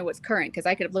you need to know what's current, because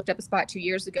I could have looked up a spot 2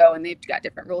 years ago and they've got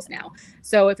different rules now.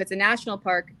 So if it's a national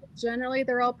park, generally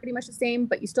they're all pretty much the same,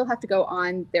 but you still have to go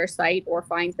on their site or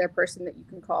find their person that you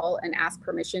can call and ask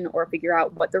permission or figure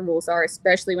out what the rules are,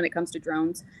 especially when it comes to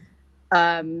drones.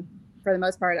 For the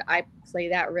most part, I play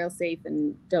that real safe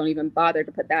and don't even bother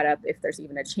to put that up if there's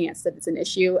even a chance that it's an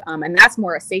issue. And that's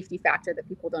more a safety factor that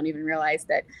people don't even realize,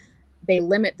 that they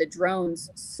limit the drones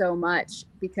so much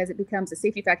because it becomes a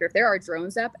safety factor. If there are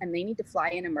drones up and they need to fly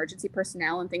in emergency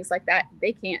personnel and things like that,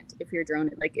 they can't if you're a drone.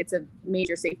 Like, it's a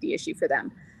major safety issue for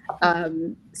them.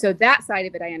 So that side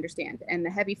of it, I understand. And the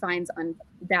heavy fines on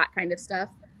that kind of stuff,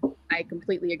 I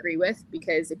completely agree with,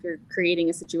 because if you're creating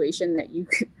a situation that you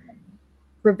could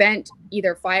prevent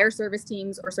either fire service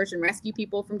teams or search and rescue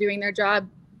people from doing their job,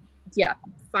 yeah,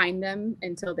 fine them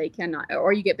until they cannot,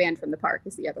 or you get banned from the park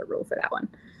is the other rule for that one.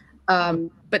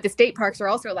 But the state parks are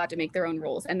also allowed to make their own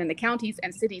rules, and then the counties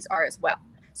and cities are as well.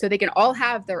 So they can all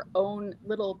have their own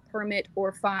little permit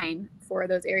or fine for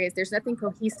those areas. There's nothing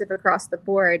cohesive across the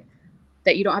board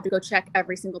that you don't have to go check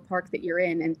every single park that you're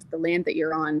in and the land that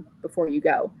you're on before you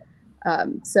go.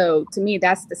 So to me,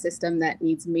 that's the system that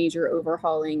needs major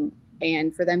overhauling,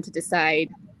 and for them to decide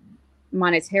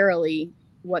monetarily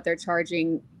what they're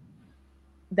charging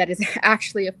that is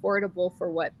actually affordable for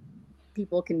what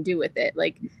people can do with it.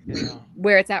 Like,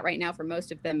 where it's at right now for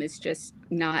most of them is just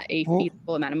not a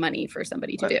feasible amount of money for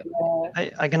somebody to do.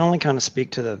 I can only kind of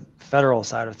speak to the federal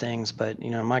side of things, but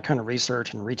my kind of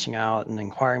research and reaching out and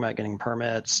inquiring about getting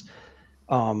permits,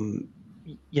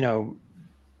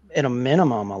 at a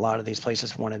minimum, a lot of these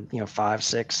places wanted, $500,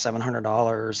 $600,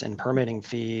 $700 in permitting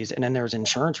fees. And then there was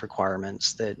insurance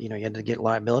requirements that, you had to get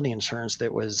liability insurance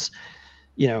that was,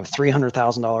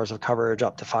 $300,000 of coverage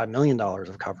up to $5 million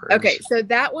of coverage. Okay. So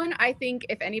that one, I think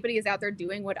if anybody is out there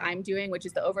doing what I'm doing, which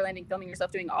is the overlanding, filming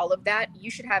yourself, doing all of that, you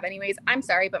should have anyways. I'm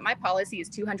sorry, but my policy is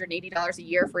 $280 a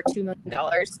year for $2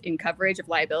 million in coverage of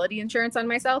liability insurance on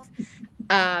myself.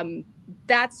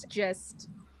 That's just,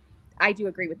 I do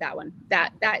agree with that one.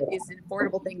 That is an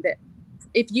affordable thing that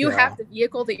if you have the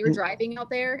vehicle that you're driving out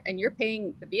there and you're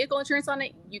paying the vehicle insurance on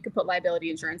it, you can put liability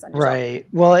insurance on yourself. Right.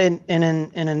 Well, and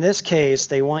in this case,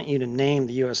 they want you to name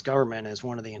the U.S. government as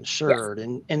one of the insured.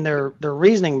 Yes. And their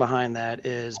reasoning behind that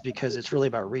is because it's really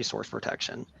about resource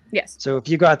protection. Yes. So if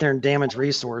you go out there and damage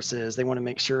resources, they want to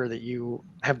make sure that you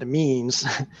have the means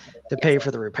to pay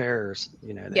for the repairs,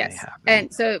 that may happen.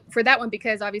 And so for that one,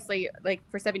 because obviously, like,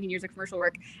 for 17 years of commercial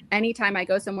work, anytime I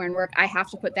go somewhere and work, I have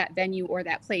to put that venue or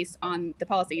that place on the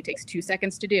policy. It takes 2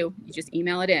 seconds to do. You just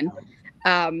email it in.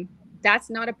 That's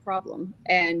not a problem.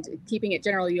 And keeping it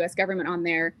general U.S. government on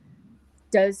there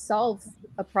does solve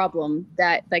a problem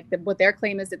that, like, what their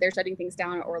claim is that they're shutting things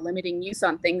down or limiting use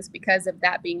on things because of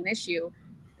that being an issue.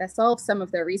 That solves some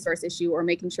of their resource issue or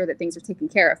making sure that things are taken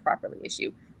care of properly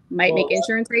issue. Might make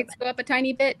insurance rates go up a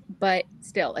tiny bit, but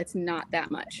still, it's not that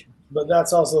much. But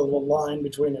that's also the line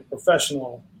between a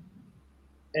professional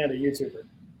and a YouTuber.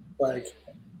 Like,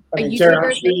 I mean,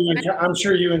 Tara, I'm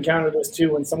sure you encounter this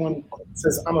too. When someone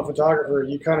says, I'm a photographer,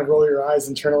 you kind of roll your eyes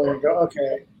internally and go,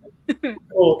 okay,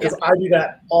 cool. Because I do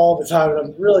that all the time, and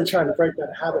I'm really trying to break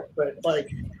that habit. But, like,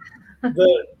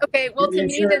 okay, well, to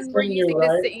me, then we're using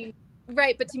the same.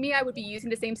 Right, but to me, I would be using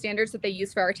the same standards that they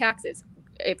use for our taxes.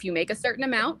 If you make a certain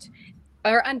amount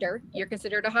or under, you're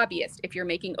considered a hobbyist. If you're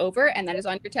making over and that is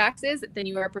on your taxes, then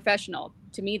you are a professional.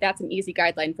 To me, that's an easy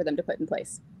guideline for them to put in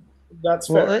place. That's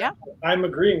fair. Well, yeah. I'm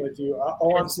agreeing with you.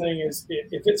 All I'm saying is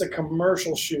if it's a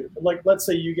commercial shoot, like let's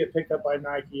say you get picked up by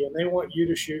Nike and they want you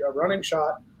to shoot a running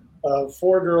shot of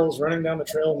 4 girls running down the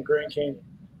trail in the Grand Canyon.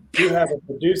 You have a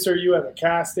producer, you have a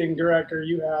casting director,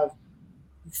 you have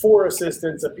 4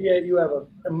 assistants, a PA, you have a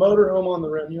motorhome on the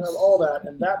rim, you have all that,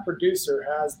 and that producer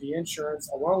has the insurance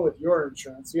along with your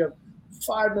insurance. You have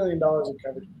 $5 million in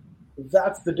coverage.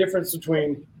 That's the difference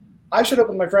between I showed up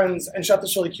with my friends and shot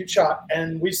this really cute shot,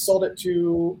 and we sold it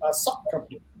to a sock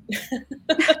company.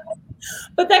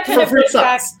 But that kind of goes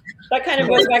back. That kind of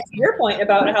goes back to your point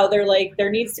about how they're like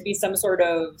there needs to be some sort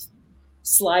of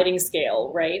sliding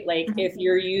scale, right? Like if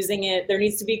you're using it, there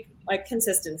needs to be like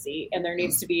consistency and there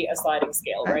needs to be a sliding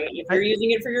scale, right? If you're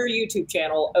using it for your YouTube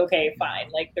channel, okay, fine.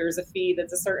 Like there's a fee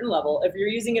that's a certain level. If you're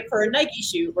using it for a Nike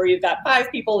shoot where you've got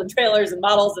 5 people and trailers and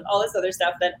models and all this other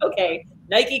stuff, then okay,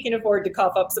 Nike can afford to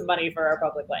cough up some money for our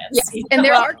public lands. Yes. And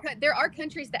there are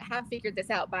countries that have figured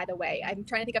this out, by the way. I'm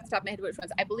trying to think off the top of my head which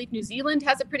ones. I believe New Zealand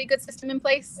has a pretty good system in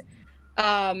place.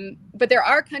 But there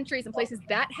are countries and places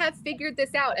that have figured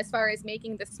this out as far as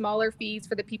making the smaller fees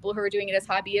for the people who are doing it as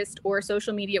hobbyists or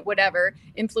social media, whatever,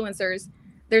 influencers.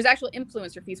 There's actual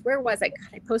influencer fees. Where was I? God,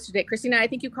 I posted it. Christina, I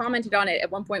think you commented on it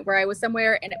at one point where I was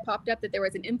somewhere and it popped up that there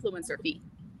was an influencer fee.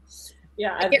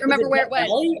 Yeah, I can't remember where it was.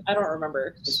 Valley? I don't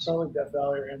remember. It's probably Death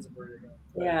Valley or Anzengberg.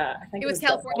 Yeah, I think it was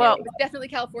California. Well, it was definitely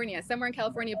California, somewhere in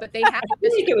California. But they had I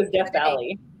think it was Death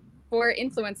Valley for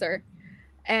influencer,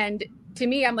 and to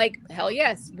me, I'm like, hell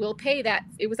yes, we'll pay that.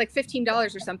 It was like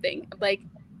 $15 or something. I'm like,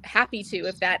 happy to,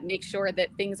 if that makes sure that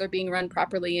things are being run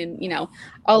properly and, you know,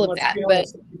 all of that. But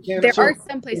there are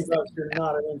some places that you're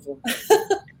not an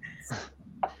influencer.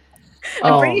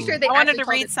 I'm pretty sure they I wanted to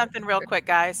actually read something real quick,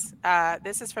 guys.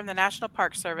 This is from the National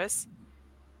Park Service.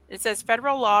 It says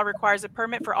federal law requires a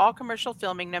permit for all commercial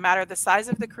filming, no matter the size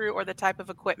of the crew or the type of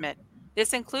equipment.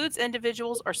 This includes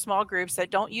individuals or small groups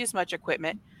that don't use much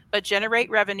equipment, but generate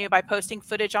revenue by posting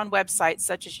footage on websites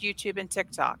such as YouTube and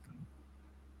TikTok.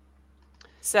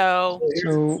 So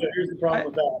here's the problem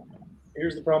with that.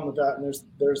 Here's the problem with that, and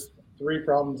there's three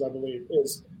problems, I believe.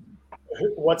 Is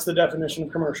what's the definition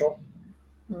of commercial?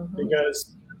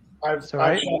 Because I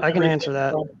can answer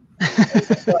that.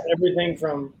 I've shot everything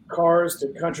from cars to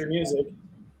country music.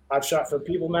 I've shot for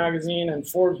People Magazine and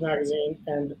Forbes Magazine,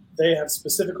 and they have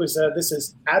specifically said this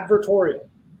is advertorial.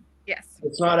 Yes.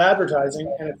 It's not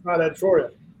advertising, and it's not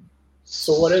editorial.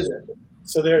 So what is it?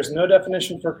 So there's no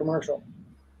definition for commercial.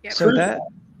 Yep. So that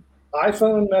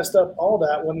iPhone messed up all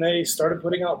that when they started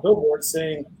putting out billboards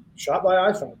saying shot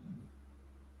by iPhone.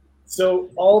 So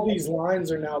all these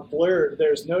lines are now blurred.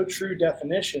 There's no true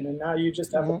definition, and now you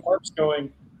just have the parks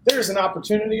going, there's an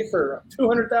opportunity for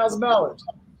 $200,000.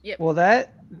 Yep. Well,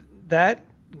 that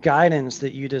guidance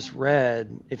that you just read,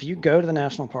 if you go to the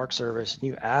National Park Service and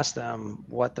you ask them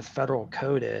what the federal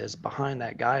code is behind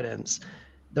that guidance,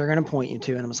 they're going to point you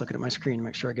to, and I'm just looking at my screen to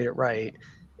make sure I get it right.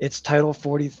 It's Title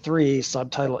 43,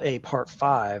 Subtitle A, Part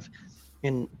 5.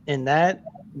 And that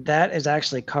is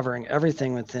actually covering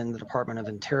everything within the Department of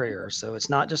Interior. So it's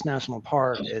not just National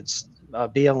Park, it's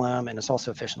BLM, and it's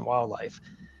also Fish and Wildlife.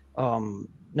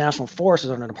 National Forest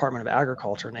is under the Department of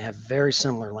Agriculture, and they have very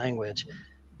similar language.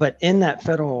 But in that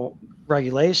federal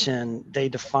regulation, they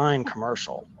define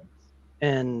commercial.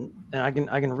 And I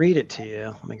can read it to you.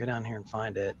 Let me go down here and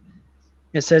find it.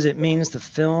 It says it means the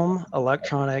film,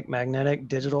 electronic, magnetic,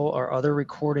 digital, or other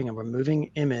recording of a moving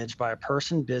image by a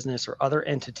person, business, or other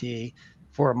entity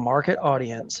for a market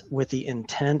audience with the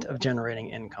intent of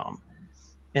generating income.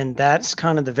 And that's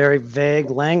kind of the very vague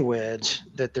language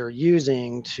that they're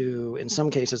using to, in some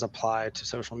cases, apply to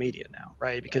social media now,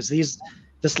 right? Because this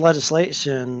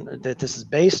legislation that this is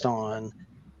based on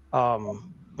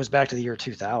was back to the year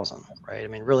 2000, right? I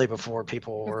mean, really before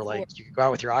people were like, you could go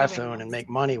out with your iPhone and make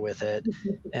money with it.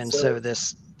 And so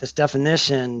this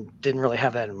definition didn't really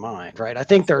have that in mind, right? I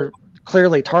think they're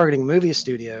clearly targeting movie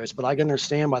studios, but I can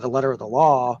understand by the letter of the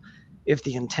law, if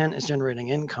the intent is generating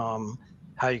income,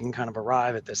 how you can kind of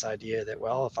arrive at this idea that,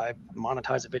 well, if I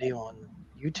monetize a video on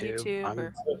YouTube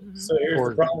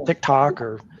or TikTok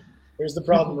or... Here's the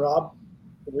problem, Rob.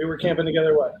 We were camping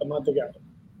together, a month ago?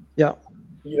 Yeah.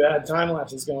 You had time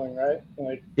lapses going, right?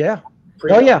 Like yeah.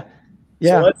 Oh yeah.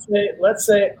 Yeah. So let's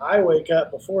say I wake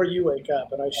up before you wake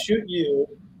up, and I shoot you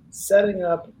setting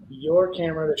up your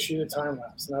camera to shoot a time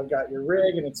lapse, and I've got your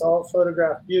rig, and it's all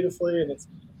photographed beautifully,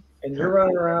 and you're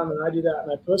running around, and I do that,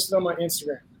 and I post it on my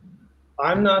Instagram.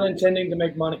 I'm not intending to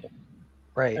make money.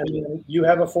 Right. I mean, you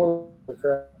have a four-wheel,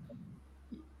 correct?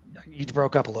 You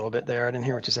broke up a little bit there. I didn't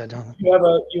hear what you said, Jonathan.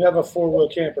 You have a four-wheel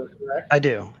camper, correct? I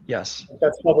do. Yes.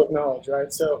 That's public knowledge,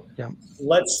 right? So yeah.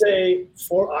 Let's say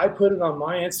I put it on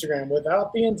my Instagram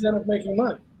without the intent of making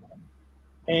money,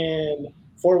 and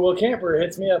four-wheel camper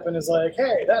hits me up and is like,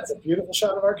 "Hey, that's a beautiful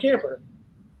shot of our camper.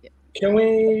 Can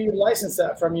we license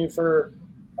that from you for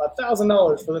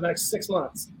 $1,000 for the next 6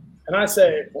 months?" And I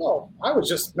say, "Well, I was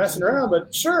just messing around,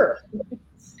 but sure."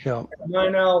 Yeah. Am I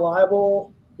now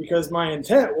liable? Because my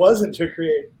intent wasn't to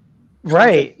create.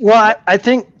 Right. Well, I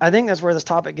think that's where this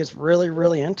topic gets really,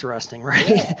 really interesting, right?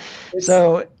 Yeah.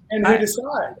 So. And who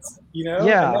decides? You know.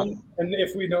 Yeah. And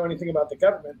if we know anything about the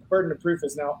government, the burden of proof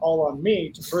is now all on me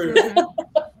to prove.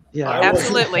 Yeah.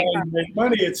 Absolutely. I wasn't trying to make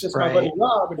money. It's just my buddy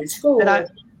Rob, and he's cool. And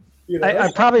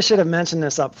I probably should have mentioned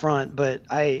this up front, but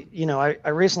I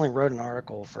recently wrote an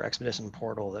article for Expedition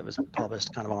Portal that was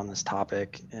published kind of on this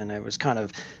topic, and it was kind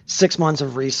of 6 months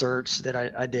of research that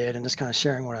I did and just kind of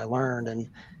sharing what I learned. And,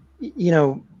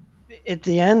 at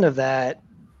the end of that,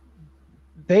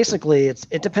 basically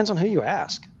it depends on who you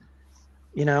ask.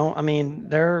 I mean,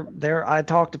 I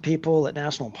talked to people at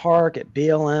National Park, at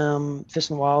BLM, Fish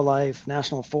and Wildlife,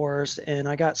 National Forest, and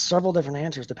I got several different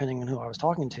answers depending on who I was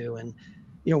talking to. And,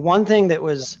 one thing that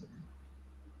was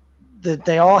that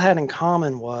they all had in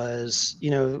common was,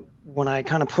 when I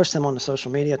kind of pushed them on the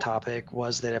social media topic,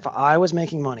 was that if I was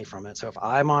making money from it, so if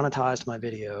I monetized my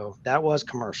video, that was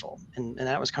commercial. And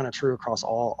that was kind of true across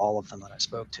all of them that I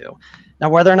spoke to. Now,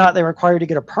 whether or not they require you to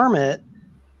get a permit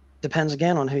depends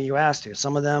again on who you ask to.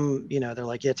 Some of them, they're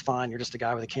like, yeah, it's fine. You're just a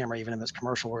guy with a camera. Even if it's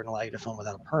commercial, we're going to allow you to film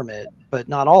without a permit. But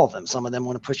not all of them. Some of them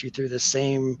want to push you through the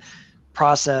same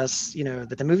process,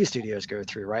 that the movie studios go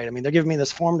through, right? I mean, they're giving me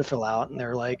this form to fill out, and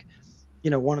they're like,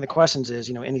 one of the questions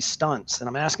is, any stunts? And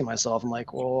I'm asking myself, I'm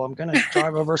like, well, I'm going to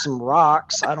drive over some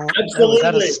rocks. I don't know. Is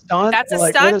that a stunt? That's a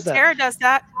like, stunt. what is that? Tara does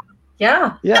that.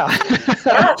 Yeah. Yeah.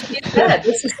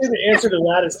 Let's just say the answer to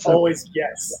that is always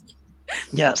yes.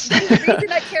 Yes. The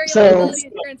reason I carry liability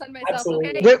insurance on myself,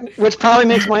 absolutely. okay? Which probably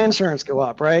makes my insurance go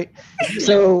up, right?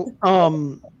 So,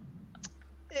 I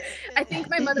think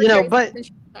my mother carries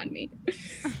insurance on me.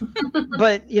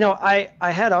 But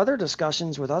I had other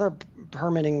discussions with other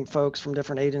permitting folks from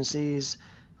different agencies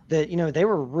that they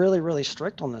were really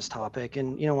strict on this topic.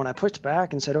 And when I pushed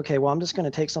back and said, okay, well, I'm just going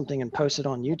to take something and post it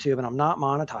on YouTube and I'm not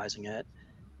monetizing it,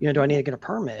 do I need to get a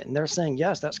permit? And they're saying,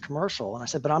 yes, that's commercial. And I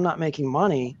said, but I'm not making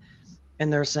money.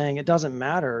 And they're saying it doesn't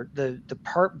matter.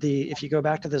 If you go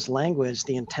back to this language,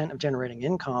 the intent of generating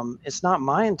income, it's not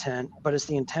my intent, but it's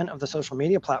the intent of the social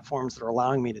media platforms that are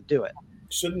allowing me to do it.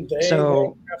 Shouldn't they have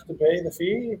to pay the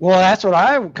fee? Well, that's what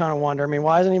I kind of wonder. I mean,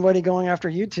 why is anybody going after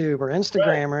YouTube or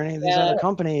Instagram or any of these other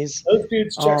companies? Those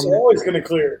dudes' checks are always going to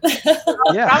clear.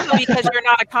 Yeah. Probably because you're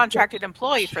not a contracted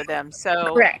employee for them.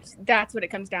 So correct. That's what it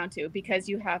comes down to, because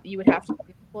you would have to be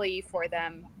an employee for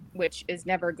them, which is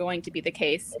never going to be the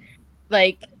case.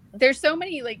 Like, there's so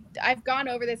many, I've gone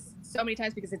over this so many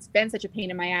times because it's been such a pain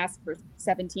in my ass for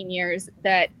 17 years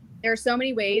that there are so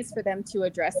many ways for them to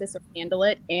address this or handle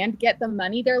it and get the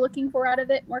money they're looking for out of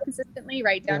it more consistently,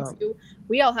 right down to,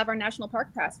 we all have our national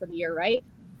park pass for the year, right?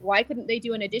 Why couldn't they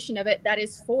do an edition of it that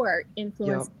is for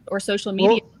influence or social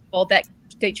media people that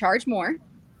they charge more,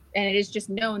 and it is just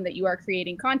known that you are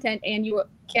creating content and you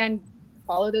can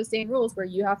follow those same rules where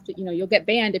you have to, you'll get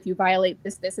banned if you violate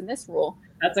this and this rule.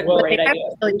 That's a great idea.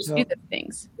 Do the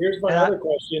things. Here's my other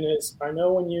question is, I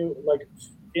know when you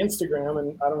Instagram,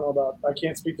 and I don't know about, I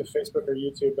can't speak to Facebook or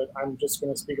YouTube, but I'm just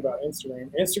going to speak about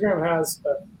Instagram. Instagram has,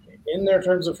 in their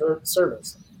terms of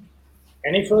service,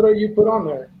 any photo you put on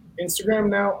there, Instagram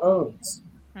now owns.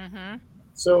 Mm-hmm.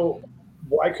 So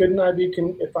why couldn't I be,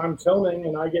 if I'm filming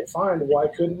and I get fined, why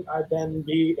couldn't I then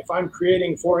be, if I'm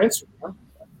creating for Instagram,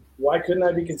 why couldn't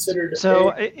I be considered?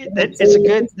 So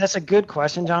that's a good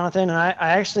question, Jonathan. And I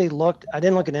actually I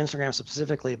didn't look at Instagram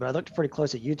specifically, but I looked pretty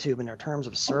close at YouTube in their terms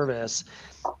of service.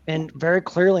 And very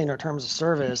clearly in their terms of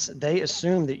service, they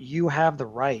assume that you have the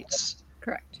rights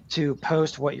to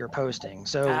post what you're posting.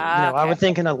 So, I would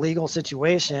think in a legal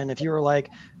situation, if you were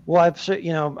like, well, I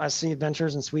see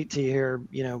Adventures in Sweet Tea here,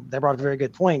 they brought up a very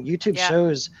good point. YouTube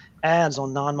shows ads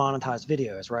on non-monetized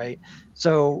videos, right?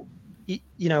 So,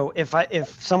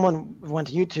 if someone went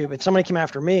to YouTube, if somebody came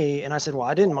after me and I said, well,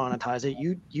 I didn't monetize it,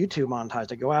 YouTube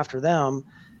monetized it, go after them,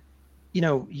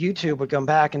 YouTube would come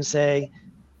back and say,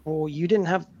 well,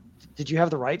 did you have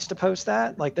the rights to post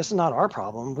that? Like, this is not our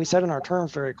problem. We said in our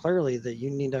terms very clearly that you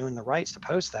need to own the rights to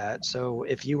post that. So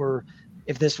if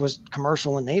this was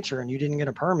commercial in nature and you didn't get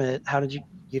a permit, how did you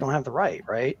don't have the right?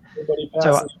 Everybody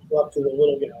passes up to the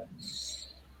little guy.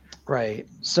 Right.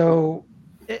 So,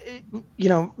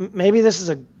 maybe this is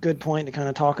a good point to kind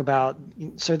of talk about.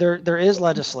 So there is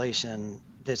legislation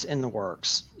that's in the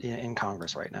works in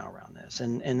Congress right now around this,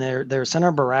 and there's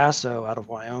Senator Barrasso out of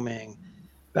Wyoming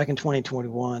back in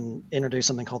 2021 introduced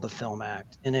something called the Film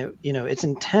Act, and its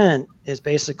intent is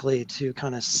basically to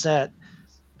kind of set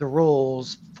the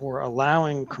rules for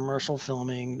allowing commercial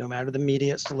filming, no matter the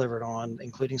media it's delivered on,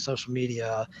 including social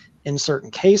media, in certain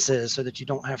cases, so that you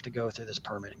don't have to go through this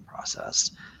permitting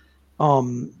process.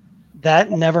 That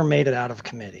never made it out of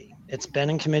committee. It's been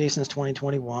in committee since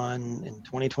 2021, in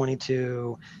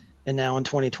 2022, and now in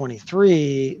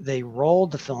 2023, they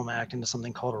rolled the Film Act into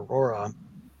something called Aurora,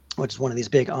 which is one of these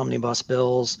big omnibus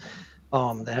bills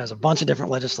that has a bunch of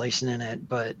different legislation in it.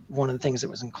 But one of the things that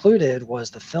was included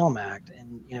was the Film Act.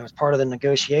 And, as part of the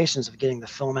negotiations of getting the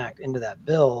Film Act into that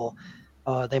bill,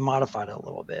 they modified it a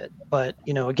little bit. But,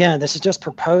 again, this is just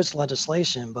proposed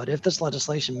legislation. But if this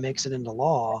legislation makes it into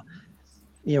law,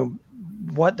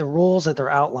 what the rules that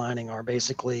they're outlining are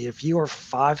basically, if you are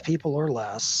 5 people or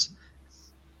less,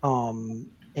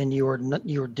 and you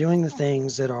are doing the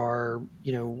things that are,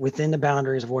 within the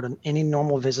boundaries of what any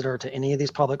normal visitor to any of these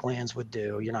public lands would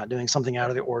do. You're not doing something out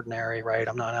of the ordinary, right?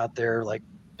 I'm not out there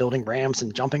building ramps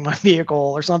and jumping my vehicle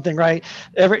or something, right?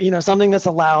 Something that's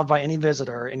allowed by any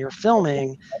visitor, and you're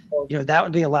filming, that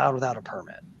would be allowed without a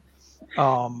permit.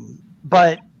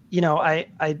 But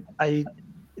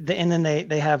and then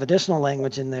they have additional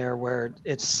language in there where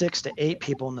it's 6 to 8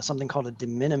 people into something called a de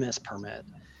minimis permit,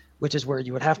 which is where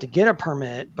you would have to get a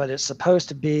permit, but it's supposed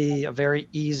to be a very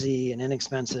easy and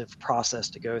inexpensive process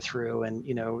to go through, and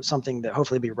something that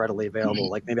hopefully be readily available.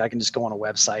 Like maybe I can just go on a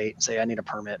website and say I need a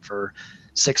permit for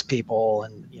 6 people,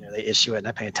 and they issue it and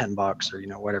I pay $10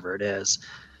 or whatever it is.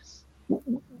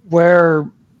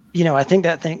 Where I think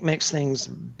that makes things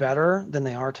better than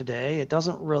they are today. It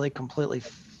doesn't really completely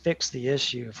fix the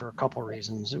issue for a couple of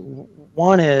reasons.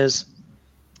 One is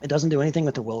it doesn't do anything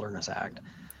with the Wilderness Act.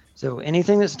 So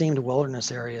anything that's deemed a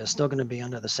wilderness area is still going to be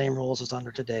under the same rules as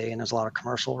under today, and there's a lot of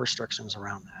commercial restrictions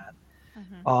around that.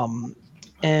 Mm-hmm.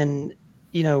 And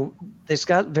it's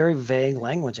got very vague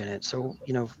language in it. So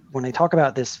when they talk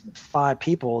about this 5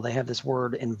 people, they have this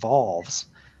word involves.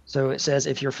 So it says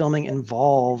if your filming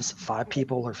involves 5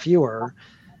 people or fewer.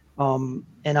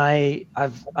 And I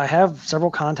have several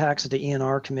contacts at the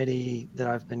ENR committee that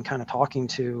I've been kind of talking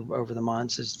to over the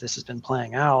months as this has been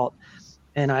playing out.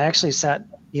 And I actually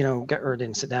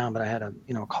didn't sit down, but I had a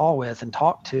call with and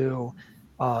talked to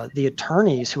the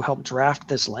attorneys who helped draft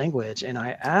this language. And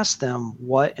I asked them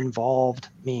what involved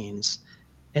means,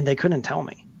 and they couldn't tell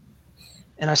me.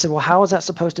 And I said, well, how is that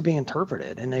supposed to be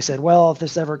interpreted? And they said, well, if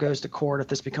this ever goes to court, if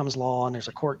this becomes law and there's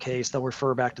a court case, they'll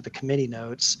refer back to the committee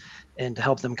notes and to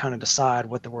help them kind of decide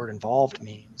what the word involved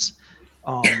means.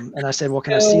 And I said, well,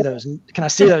 can I see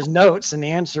those notes? And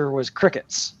the answer was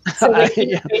crickets. So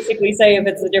basically say if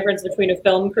it's the difference between a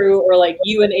film crew or like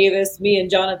you and Avis, me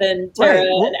and Jonathan, Tara,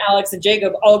 and Alex and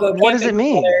Jacob all go camping. What does it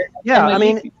mean? Yeah, and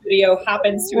YouTube video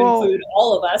happens to include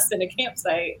all of us in a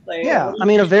campsite.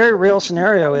 A very real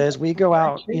scenario is we go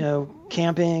out,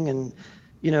 camping and,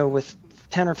 with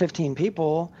 10 or 15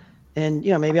 people, and,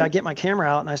 maybe I get my camera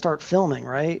out and I start filming,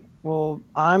 right? Well,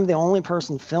 I'm the only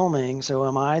person filming, so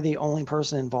am I the only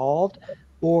person involved?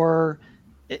 Or,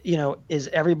 is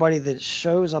everybody that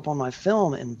shows up on my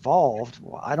film involved?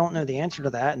 Well, I don't know the answer to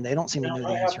that, and they don't seem to know the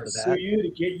answer to that. Sue you to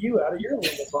get you out of your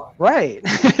legal bind. Right.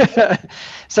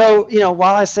 So,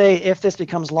 while I say if this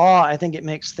becomes law, I think it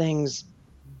makes things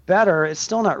better, it's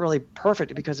still not really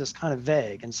perfect because it's kind of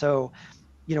vague. And so,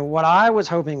 what I was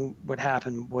hoping would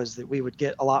happen was that we would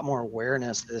get a lot more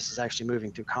awareness that this is actually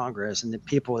moving through Congress, and that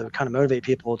it would kind of motivate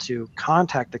people to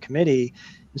contact the committee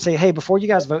and say, hey, before you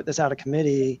guys vote this out of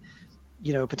committee,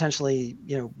 potentially,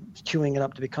 queuing it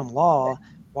up to become law,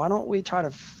 why don't we try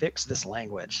to fix this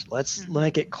language? Let's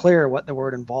make it clear what the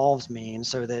word involves means,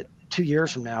 so that 2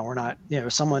 years from now, we're not,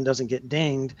 someone doesn't get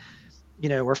dinged,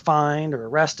 or fined or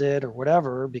arrested or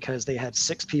whatever because they had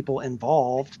 6 people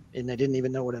involved and they didn't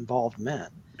even know what involved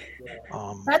meant.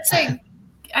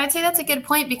 I'd say that's a good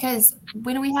point, because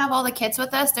when we have all the kids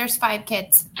with us, there's 5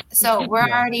 kids, so we're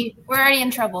already in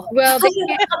trouble. Well,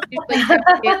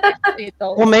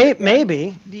 well,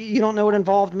 maybe you don't know what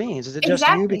involved means. Is it just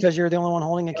you because you're the only one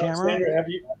holding a camera? Sandra, have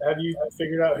you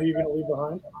figured out who you're going to leave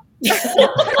behind?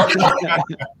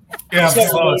 Yeah,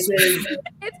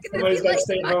 somebody's got to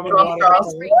stay home and watch.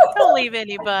 Don't leave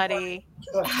anybody.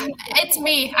 It's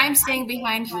me. I'm staying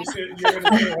behind. You're going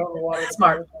to stay home and watch.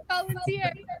 Smart.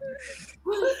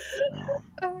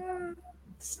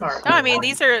 Smart. No, I mean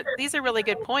these are really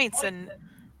good points. And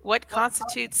what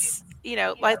constitutes,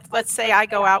 let's say I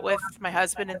go out with my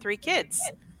husband and 3 kids,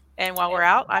 and while we're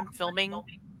out, I'm filming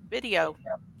video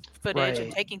footage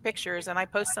and taking pictures, and I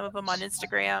post some of them on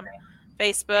Instagram,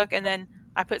 Facebook, and then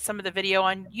I put some of the video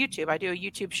on YouTube. I do a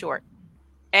YouTube short,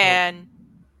 and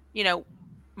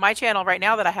my channel right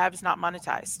now that I have is not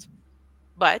monetized,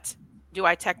 but do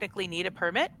I technically need a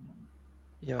permit?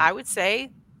 Yeah. I would say,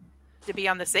 to be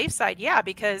on the safe side, yeah,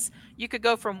 because you could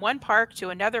go from one park to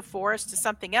another forest to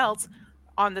something else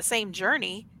on the same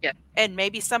journey, and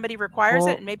maybe somebody requires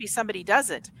it and maybe somebody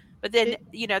doesn't. But then,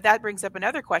 that brings up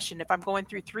another question. If I'm going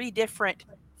through 3 different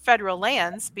federal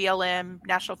lands, BLM,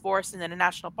 national forest, and then a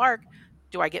national park,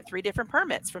 do I get 3 different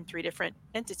permits from 3 different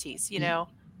entities?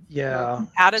 Yeah.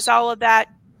 How does all of that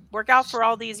work out for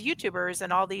all these YouTubers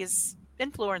and all these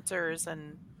influencers?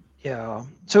 And yeah.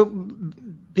 So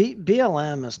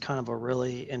BLM is kind of a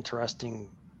really interesting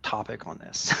topic on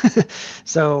this.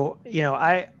 So,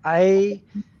 I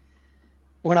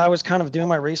when I was kind of doing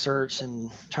my research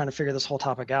and trying to figure this whole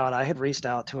topic out, I had reached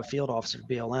out to a field officer at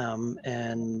BLM,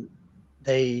 and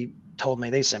they told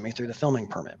me they sent me through the filming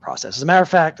permit process. As a matter of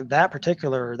fact,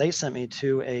 they sent me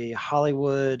to a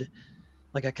Hollywood,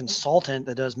 like a consultant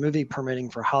that does movie permitting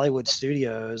for Hollywood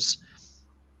studios.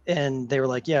 and they were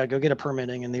like, yeah, go get a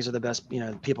permitting, and these are the best,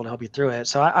 people to help you through it.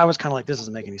 So I was kind of like, this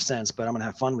doesn't make any sense, but I'm gonna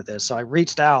have fun with this. So I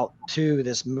reached out to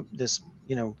this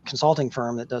consulting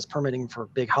firm that does permitting for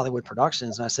big Hollywood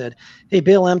productions, and I said, hey,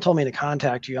 BLM told me to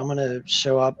contact you. I'm gonna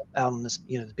show up out on this,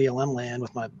 the BLM land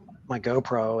with my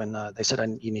GoPro, and they said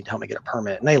you need to help me get a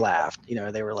permit, and they laughed.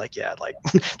 They were like, yeah, like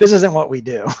this isn't what we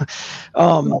do.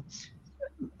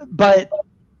 But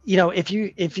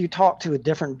if you talk to a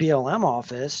different BLM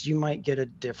office, you might get a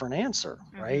different answer,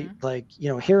 right? Mm-hmm. Like,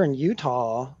 here in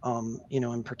Utah,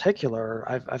 in particular,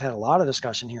 I've had a lot of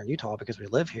discussion here in Utah because we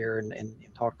live here and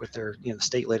talk with their, the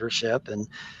state leadership, and,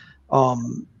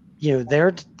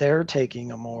 they're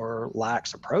taking a more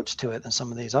lax approach to it than some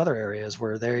of these other areas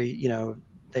where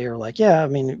they are like, yeah, I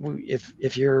mean,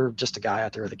 if you're just a guy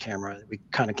out there with a camera, we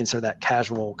kind of consider that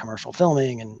casual commercial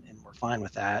filming, and we're fine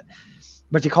with that.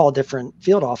 But if you call a different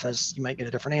field office, you might get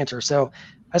a different answer. So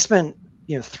I spent,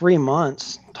 3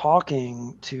 months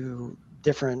talking to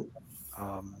different,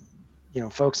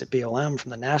 folks at BLM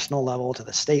from the national level to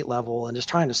the state level, and just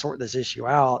trying to sort this issue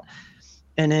out.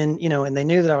 And then, and they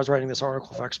knew that I was writing this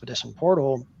article for Expedition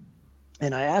Portal.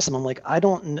 And I asked them, I'm like,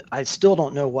 I still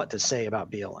don't know what to say about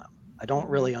BLM. I don't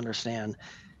really understand.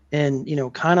 And,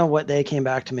 kind of what they came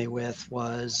back to me with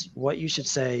was, what you should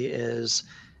say is,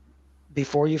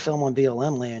 before you film on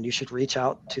BLM land, you should reach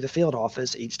out to the field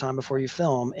office each time before you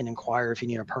film and inquire if you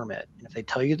need a permit. And if they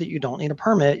tell you that you don't need a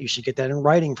permit, you should get that in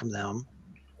writing from them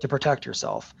to protect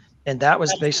yourself. And that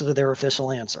was basically their official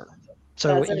answer.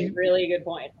 So that's a really good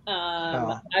point.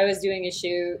 I was doing a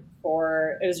shoot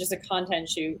it was just a content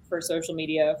shoot for social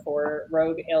media for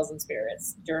Rogue Ales and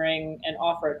Spirits during an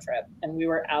off-road trip. And we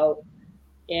were out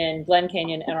in Glen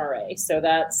Canyon NRA. So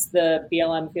that's the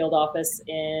BLM field office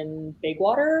in Big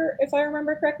Water, if I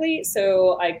remember correctly.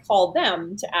 So I called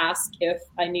them to ask if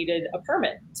I needed a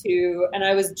permit and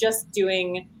I was just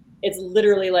doing, it's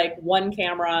literally like one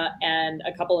camera and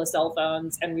a couple of cell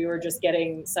phones. And we were just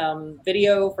getting some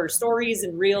video for stories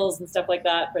and reels and stuff like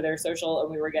that for their social.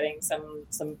 And we were getting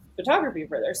some photography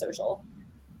for their social.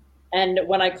 And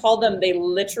when I called them, they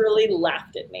literally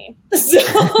laughed at me. So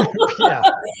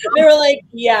they were like,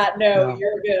 yeah, no,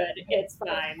 you're good. It's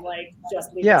fine. Like,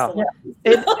 just leave us alone.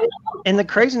 And the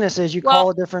craziness is you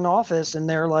call a different office and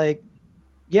they're like,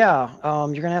 yeah, you're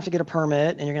going to have to get a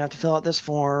permit and you're going to have to fill out this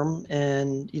form.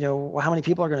 And, how many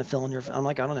people are going to fill in your, I'm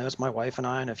like, I don't know. It's my wife and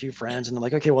I and a few friends. And they're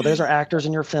like, okay, well, those are actors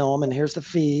in your film. And here's the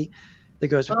fee that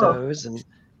goes with those. And,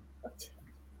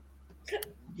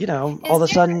 all of a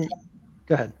sudden,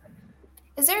 go ahead.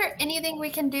 Is there anything we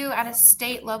can do at a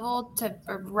state level to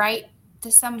write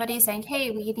to somebody saying, hey,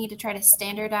 we need to try to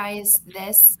standardize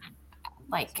this,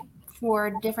 like,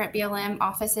 for different BLM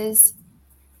offices?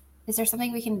 Is there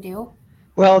something we can do?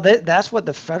 Well, that's what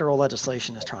the federal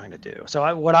legislation is trying to do.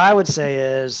 So what I would say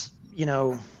is,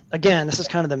 again, this is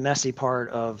kind of the messy part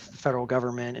of the federal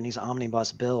government and these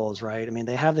omnibus bills, right? I mean,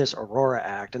 they have this Aurora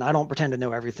Act, and I don't pretend to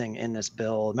know everything in this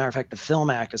bill. As a matter of fact, the Film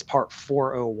Act is part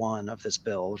 401 of this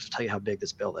bill, which will tell you how big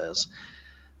this bill is.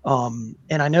 And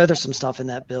I know there's some stuff in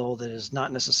that bill that is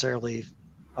not necessarily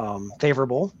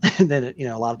favorable that,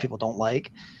 a lot of people don't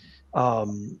like.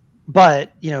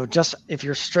 But, just if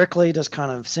you're strictly just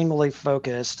kind of singly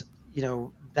focused,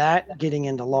 that getting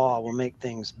into law will make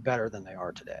things better than they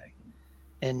are today.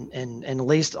 And at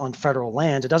least on federal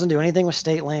land, it doesn't do anything with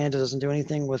state land. It doesn't do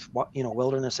anything with,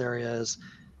 wilderness areas,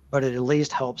 but it at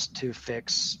least helps to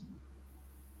fix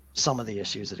some of the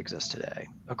issues that exist today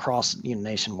across,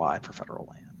 nationwide for federal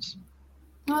lands.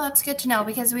 Well, that's good to know,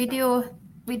 because we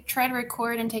try to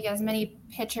record and take as many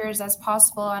pictures as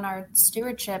possible on our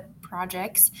stewardship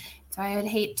projects. So I would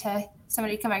hate to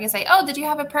somebody come back and say, oh, did you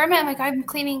have a permit? I'm like, I'm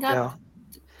cleaning up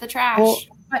the trash. Well,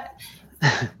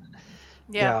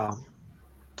 yeah.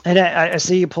 And I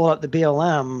see you pull up the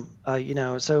BLM,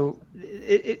 so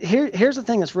here's the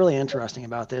thing that's really interesting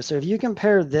about this. So if you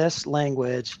compare this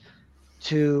language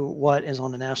to what is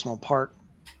on the National Park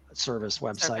Service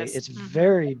website, it's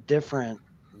very different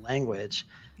language,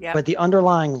 but the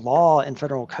underlying law and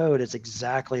federal code is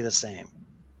exactly the same.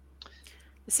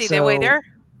 See, the way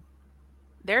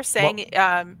they're saying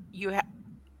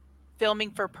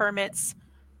filming for permits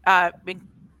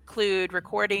include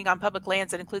recording on public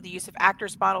lands that include the use of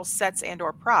actors, models, sets, and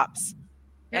or props.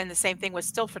 And the same thing with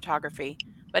still photography.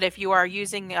 But if you are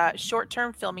using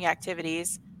short-term filming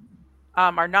activities,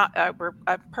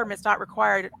 permits not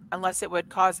required unless it would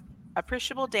cause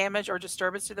appreciable damage or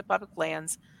disturbance to the public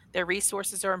lands, their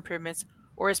resources or improvements,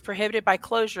 or is prohibited by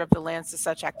closure of the lands to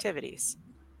such activities.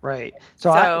 Right.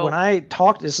 When I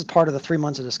talked, this is part of the 3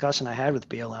 months of discussion I had with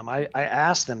BLM. I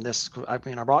asked them this. I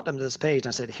brought them to this page and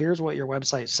I said, "Here's what your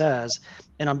website says,"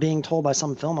 and I'm being told by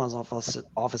some film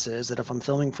offices that if I'm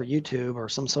filming for YouTube or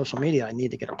some social media, I need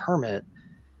to get a permit.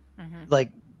 Mm-hmm. Like,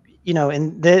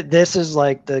 and this is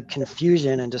like the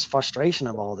confusion and just frustration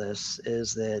of all this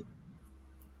is that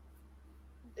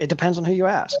it depends on who you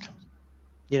ask.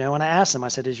 And I asked them, I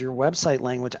said, "Is your website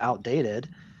language outdated?"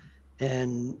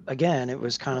 And again, it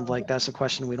was kind of like, that's a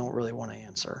question we don't really want to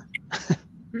answer.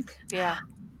 Yeah.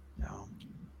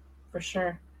 For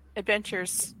sure.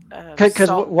 Adventures. Because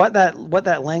what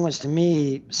that language to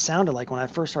me sounded like when I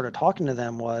first started talking to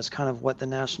them was kind of what the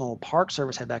National Park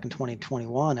Service had back in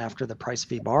 2021 after the Price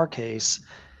v. Barr case.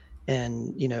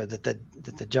 And, that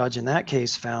the judge in that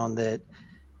case found that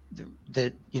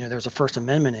there's a First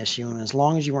Amendment issue, and as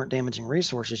long as you weren't damaging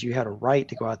resources, you had a right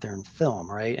to go out there and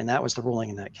film, right? And that was the ruling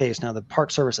in that case. Now the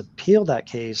Park Service appealed that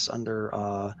case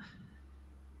under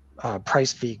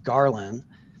Price v. Garland,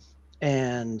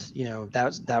 and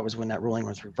that was when that ruling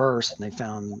was reversed, and they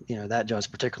found that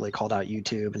judge particularly called out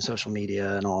YouTube and social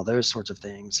media and all those sorts of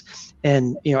things.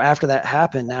 And after that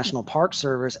happened, National Park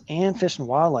Service and Fish and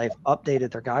Wildlife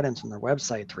updated their guidance on their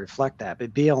website to reflect that,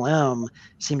 but BLM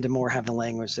seemed to more have the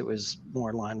language that was more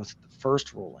in line with the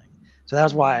first ruling. So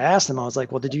that's why I asked them. I was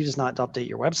like, well, did you just not update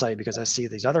your website? Because I see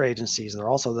these other agencies that are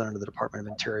also under the Department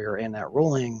of Interior, and that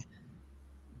ruling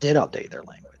did update their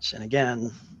language. And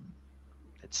again,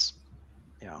 it's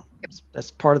that's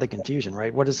part of the confusion,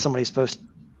 right? What is somebody supposed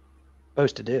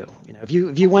to do? If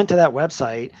you went to that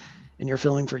website and you're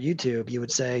filming for YouTube, you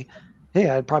would say, "Hey,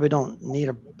 I probably don't need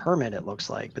a permit," it looks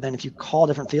like. But then if you call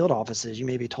different field offices, you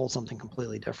may be told something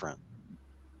completely different.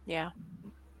 Yeah.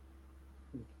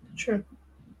 True.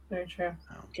 Very true.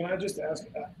 Can I just ask,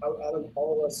 out of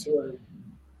all of us who are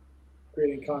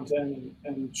creating content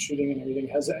and shooting and everything,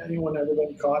 has anyone ever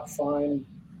been caught, fined,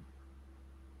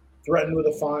 threatened with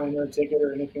a fine or a ticket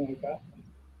or anything like that?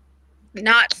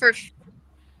 Not for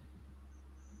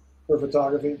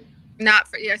photography. Not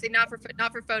for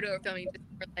photo or filming, just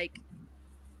for like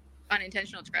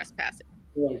unintentional trespassing.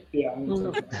 Like, yeah.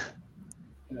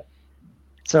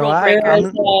 So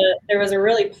there was a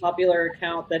really popular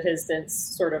account that has since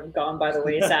sort of gone by the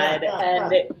wayside,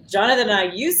 and Jonathan and I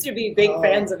used to be big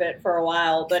fans of it for a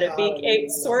while, but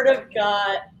it sort of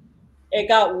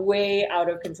got way out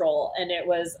of control, and it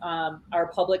was Our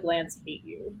Public Lands Hate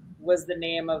You was the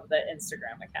name of the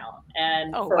Instagram account,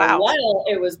 and a while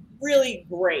it was really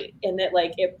great in that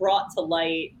it brought to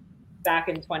light back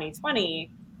in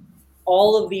 2020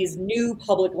 all of these new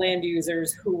public land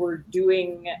users who were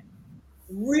doing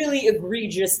really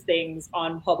egregious things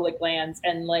on public lands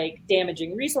and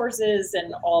damaging resources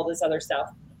and all this other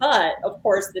stuff. But of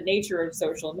course, the nature of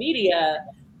social media,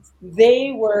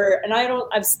 they were, and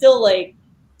I'm still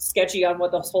sketchy on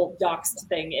what the whole doxed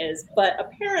thing is, but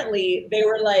apparently they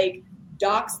were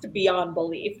doxed beyond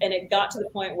belief. And it got to the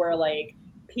point where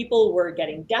people were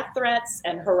getting death threats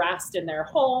and harassed in their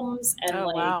homes. And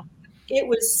it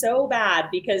was so bad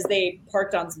because they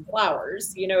parked on some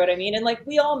flowers, you know what I mean? And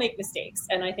we all make mistakes.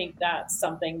 And I think that's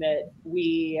something that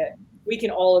we can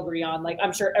all agree on.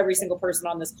 I'm sure every single person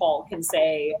on this call can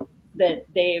say that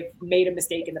they've made a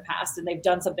mistake in the past and they've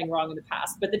done something wrong in the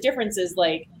past. But the difference is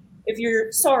if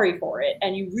you're sorry for it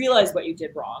and you realize what you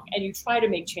did wrong and you try to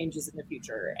make changes in the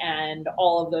future and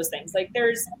all of those things,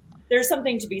 there's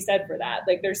something to be said for that.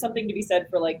 There's something to be said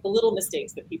for the little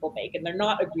mistakes that people make, and they're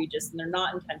not egregious and they're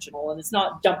not intentional, and it's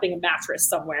not dumping a mattress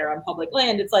somewhere on public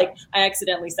land. It's I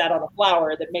accidentally sat on a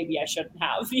flower that maybe I shouldn't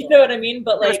have. You know what I mean?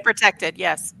 But it was protected,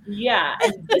 yes. Yeah,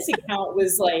 and this account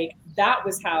was that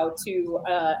was how to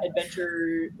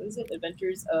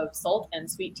Adventures of Salt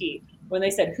and Sweet Tea. When they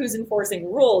said who's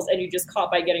enforcing rules and you just caught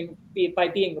by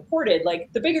being reported,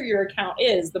 the bigger your account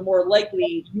is, the more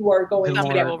likely you are going to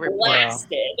get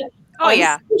blasted.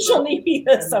 Social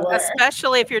media somewhere.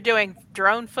 Especially if you're doing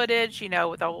drone footage,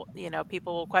 with all,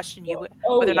 people will question you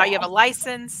whether or not you have a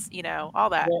license, all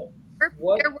that.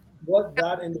 What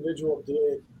that individual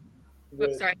did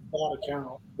with that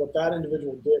account, what that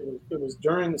individual did was, it was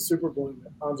during the super bloom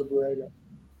at Anza Borrega.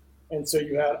 And so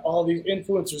you had all these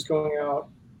influencers going out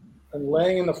and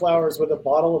laying in the flowers with a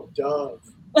bottle of Dove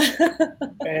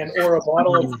or a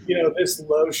bottle of, this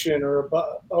lotion, or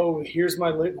here's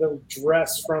my the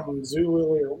dress from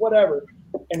Zulily or whatever.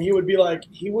 And he would be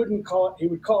he would call out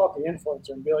the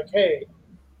influencer and be hey,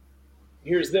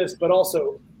 here's this, but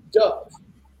also Dove,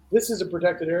 this is a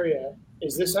protected area.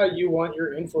 Is this how you want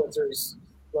your influencers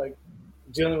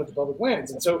dealing with the public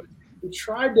lands? And so we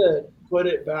tried to put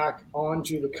it back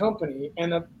onto the company,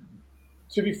 and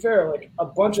to be fair, like a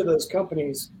bunch of those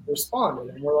companies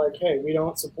responded and were like, hey, we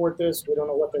don't support this. We don't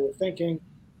know what they were thinking.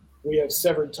 We have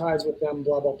severed ties with them,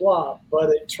 blah, blah, blah. But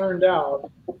it turned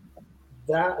out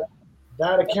that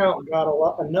that account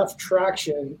got enough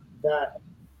traction that,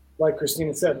 like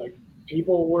Christina said, like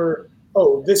people were,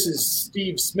 oh, this is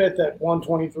Steve Smith at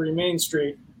 123 Main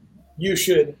Street. You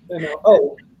should,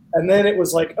 oh. And then it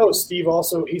was like, oh, Steve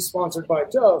also, he's sponsored by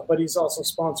Dove, but he's also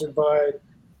sponsored by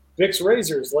Vicks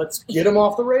razors. Let's get him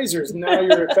off the razors. And now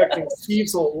you're affecting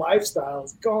Steve's whole lifestyle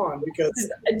is gone because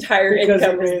his entire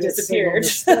income has disappeared.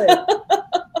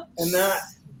 And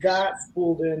that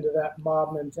fooled into that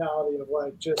mob mentality of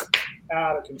like just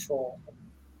out of control.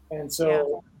 And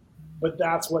so, but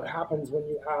that's what happens when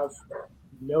you have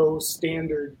no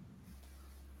standard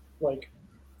like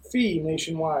fee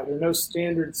nationwide or no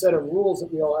standard set of rules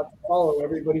that we all have to follow.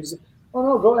 Everybody's, oh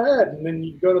no, go ahead. And then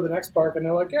you go to the next park and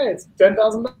they're like, hey, it's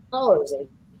 $10,000. Like,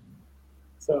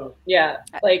 so yeah,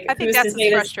 like I think that's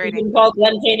frustrating. You can call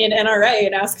Glen Canyon NRA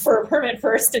and ask for a permit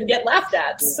first and get laughed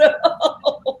at. So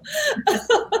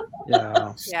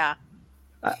yeah.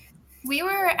 We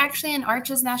were actually in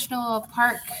Arches National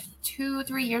Park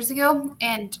 2-3 years ago,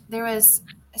 and there was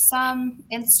some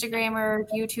Instagrammer,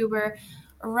 YouTuber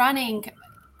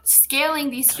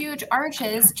scaling these huge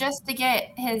arches just to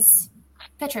get his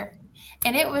picture.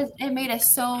 And it made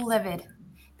us so livid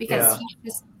because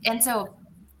so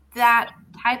that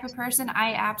type of person,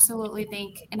 I absolutely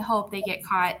think and hope they get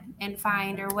caught and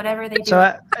fined or whatever they do.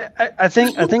 So I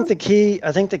think the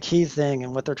key thing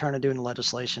and what they're trying to do in the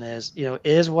legislation is,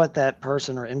 is what that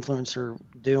person or influencer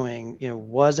doing,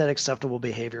 was that acceptable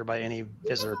behavior by any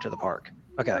visitor to the park?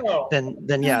 Okay, then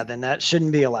that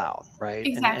shouldn't be allowed, right?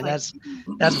 Exactly.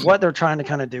 And that's what they're trying to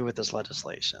kind of do with this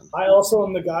legislation. I also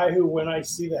am the guy who, when I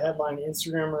see the headline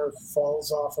Instagrammer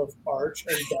falls off of arch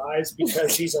and dies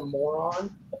because he's a moron,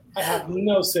 I have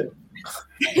no sympathy.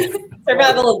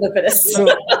 Survival of the fittest. So,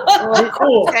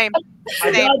 cool. Same.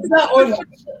 I got that one.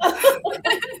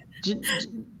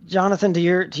 Jonathan, to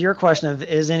your question of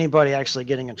is anybody actually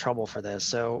getting in trouble for this?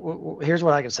 So here's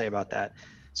what I can say about that.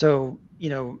 So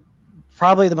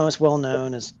probably the most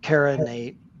well-known is Kara and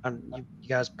Nate. You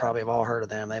guys probably have all heard of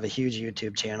them. They have a huge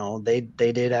YouTube channel. They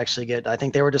did actually get, I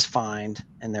think they were just fined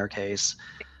in their case.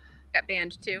 Got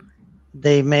banned too.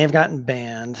 They may have gotten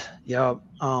banned. Yep.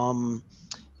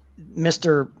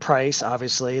 Mr. Price,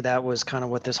 obviously, that was kind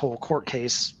of what this whole court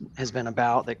case has been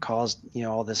about that caused,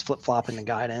 all this flip-flopping and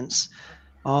guidance.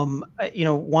 One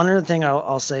other thing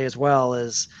I'll say as well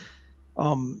is,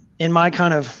 in my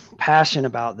kind of passion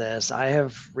about this, I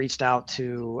have reached out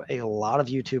to a lot of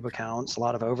YouTube accounts, a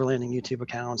lot of overlanding YouTube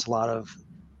accounts, a lot of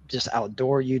just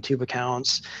outdoor YouTube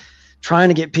accounts, trying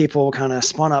to get people kind of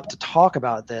spun up to talk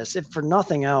about this, if for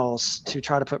nothing else, to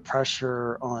try to put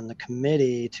pressure on the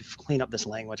committee to clean up this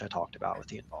language I talked about with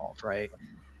the involved, right?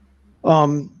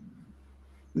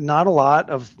 Not a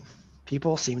lot of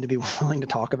people seem to be willing to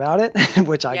talk about it,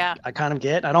 which I kind of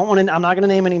get. I'm not going to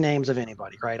name any names of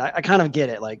anybody, right? I kind of get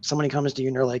it. Like somebody comes to you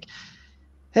and they're like,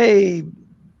 hey,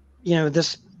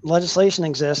 this legislation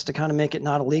exists to kind of make it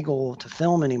not illegal to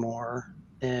film anymore.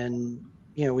 And,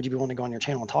 would you be willing to go on your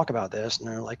channel and talk about this? And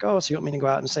they're like, oh, so you want me to go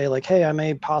out and say like, hey, I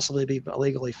may possibly be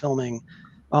illegally filming.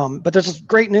 But there's this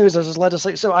great news. There's this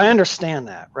legislation. So I understand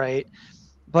that, right?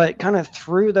 But kind of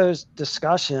through those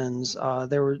discussions,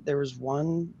 there was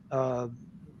one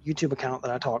YouTube account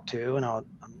that I talked to, and I'll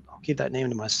keep that name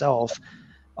to myself.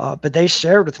 But they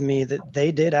shared with me that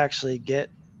they did actually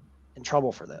get in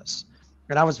trouble for this,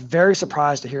 and I was very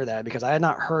surprised to hear that because I had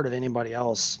not heard of anybody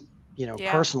else,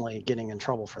 personally getting in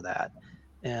trouble for that.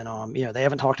 And they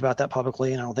haven't talked about that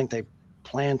publicly, and I don't think they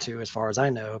plan to, as far as I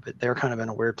know. But they're kind of in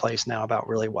a weird place now about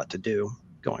really what to do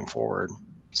going forward.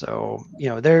 So,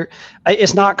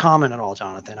 it's not common at all,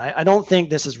 Jonathan. I don't think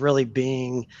this is really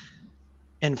being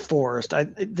enforced.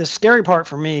 The scary part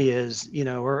for me is,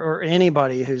 or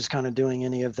anybody who's kind of doing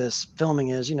any of this filming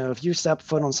is, if you step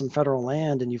foot on some federal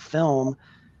land and you film,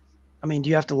 I mean, do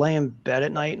you have to lay in bed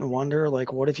at night and wonder,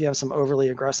 like, what if you have some overly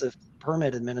aggressive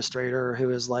permit administrator who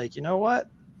is like, you know what?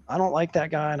 I don't like that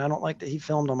guy and I don't like that he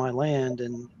filmed on my land,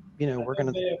 and we're going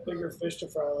to. They have bigger fish to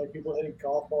fry, like people hitting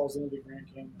golf balls into the Grand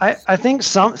Canyon. I think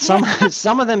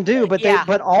some of them do, but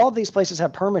but all of these places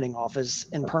have permitting office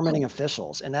and permitting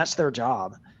officials, and that's their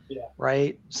job. Yeah.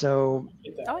 Right. So.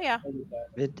 Oh yeah.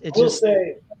 I will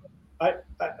say, I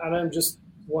just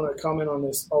want to comment on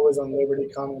this Always on Liberty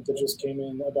comment that just came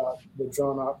in about the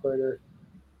drone operator,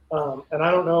 and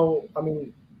I don't know. I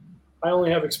mean, I only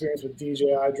have experience with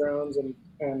DJI drones,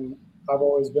 and I've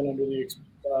always been under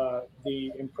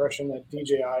the impression that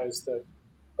DJI is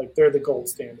they're the gold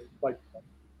standard. Like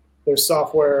their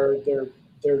software, their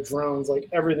their drones. Like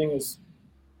everything is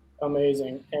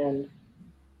amazing, and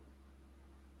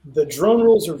the drone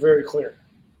rules are very clear.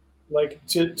 Like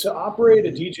to operate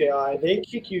a DJI, they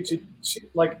kick you to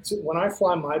when I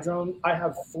fly my drone, I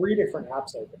have 3 different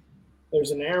apps open.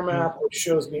 There's an air map which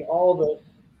shows me all the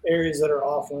areas that are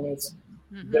off limits.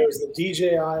 There's the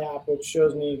DJI app which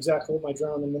shows me exactly what my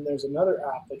drone, and then there's another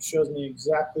app that shows me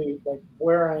exactly like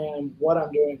where I am, what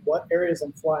I'm doing, what areas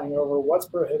I'm flying over, what's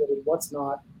prohibited, what's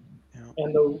not,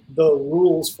 and the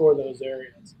rules for those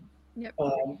areas. Yep.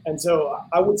 And so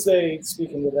I would say,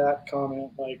 speaking to that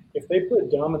comment, like if they play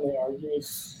dumb and they argue,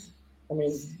 I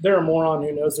mean, they're a moron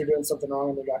who knows they're doing something wrong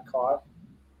and they got caught.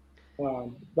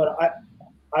 But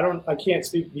I can't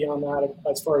speak beyond that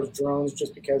as far as drones,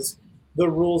 just because the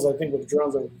rules I think with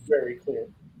drones are very clear.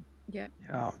 Yeah.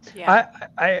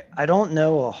 I don't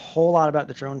know a whole lot about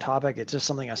the drone topic. It's just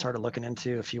something I started looking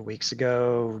into a few weeks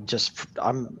ago.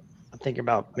 I'm thinking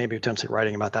about maybe potentially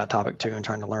writing about that topic too and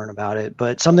trying to learn about it.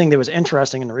 But something that was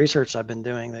interesting in the research I've been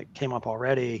doing that came up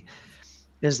already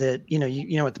is that, you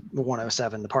know what the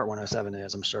 107, the part 107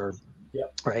 is, I'm sure. Yeah.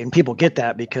 Right. And people get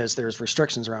that because there's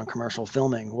restrictions around commercial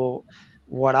filming. Well,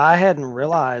 what I hadn't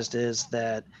realized is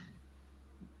that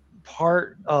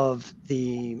part of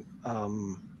the,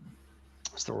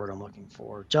 what's the word I'm looking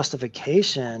for?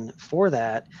 Justification for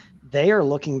that, they are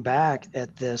looking back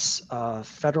at this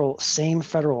same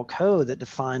federal code that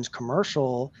defines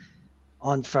commercial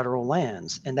on federal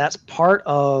lands. And that's part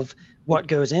of what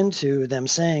goes into them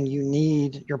saying you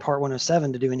need your Part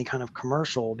 107 to do any kind of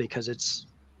commercial, because it's,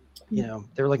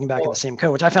 they're looking back at the same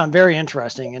code, which I found very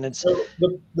interesting. And it's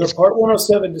the Part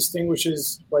 107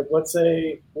 distinguishes, like, let's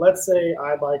say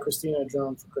I buy Christina a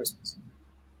drone for Christmas.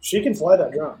 She can fly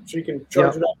that drone. She can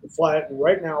charge it up and fly it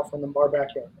right now from our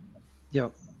backyard.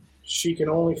 Yep. She can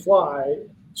only fly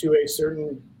to a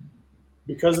certain,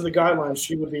 because of the guidelines,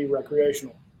 she would be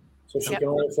recreational. So she can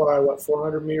only fly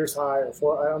 400 meters high,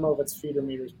 or I don't know if it's feet or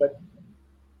meters, but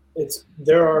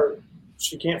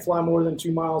she can't fly more than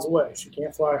 2 miles away. She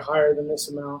can't fly higher than this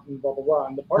amount, and blah blah blah.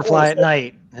 And the Part or fly at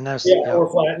night, and that's or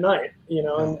fly at night.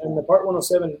 And the Part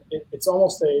 107, it's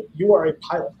almost you are a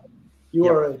pilot. You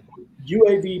are a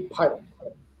UAV pilot,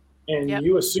 and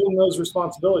you assume those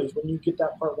responsibilities when you get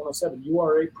that Part 107. You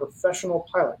are a professional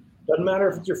pilot. Doesn't matter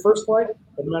if it's your first flight.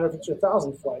 Doesn't matter if it's your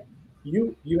 1,000th flight.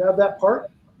 You have that part.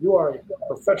 You are a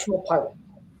professional pilot.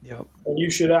 Yep. And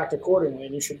you should act accordingly.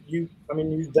 And you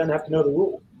then have to know the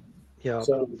rules. Yeah.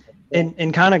 So,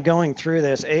 and kind of going through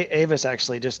this, Avis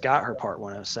actually just got her Part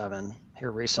 107 here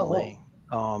recently.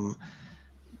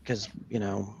 Because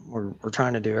we're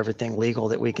trying to do everything legal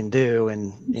that we can do,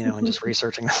 and and just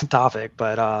researching the topic.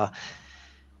 But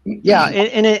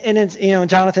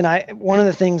it's Jonathan, one of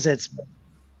the things that's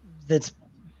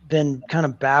been kind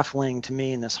of baffling to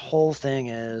me in this whole thing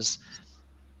is,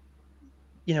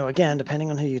 again, depending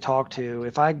on who you talk to,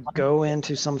 if I go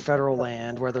into some federal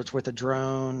land, whether it's with a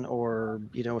drone or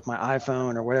with my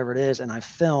iPhone or whatever it is, and I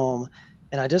film,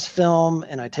 and I just film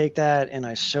and I take that and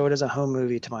I show it as a home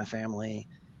movie to my family,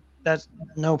 that's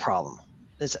no problem.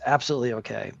 It's absolutely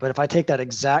okay. But if I take that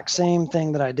exact same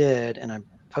thing that I did and I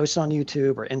post it on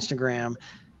YouTube or Instagram,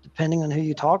 depending on who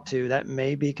you talk to, that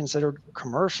may be considered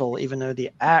commercial, even though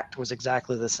the act was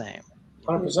exactly the same.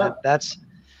 100%. That's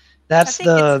it's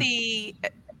the,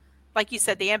 like you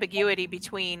said, the ambiguity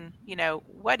between,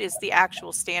 what is the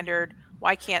actual standard?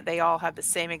 Why can't they all have the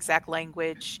same exact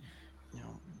language?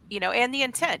 And the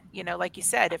intent, like you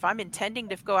said, if I'm intending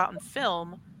to go out and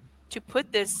film, to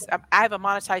put this, I have a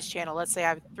monetized channel. Let's say I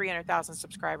have 300,000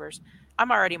 subscribers.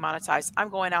 I'm already monetized. I'm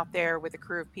going out there with a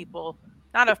crew of people,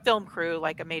 not a film crew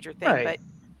like a major thing, right,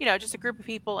 but just a group of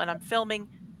people, and I'm filming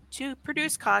to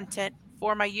produce content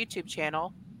for my YouTube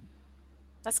channel.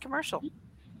 That's commercial.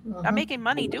 I'm making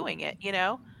money doing it,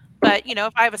 But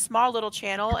if I have a small little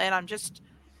channel and I'm just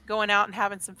going out and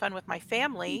having some fun with my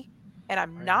family, and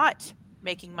I'm not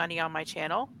making money on my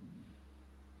channel,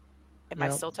 am I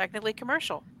still technically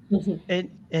commercial? And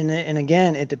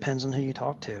again, it depends on who you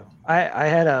talk to.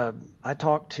 I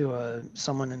talked to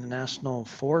someone in the National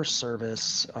Forest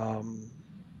Service. I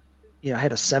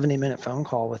had a 70-minute phone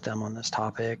call with them on this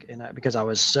topic, and because I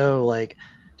was so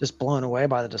just blown away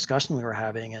by the discussion we were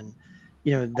having, and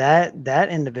that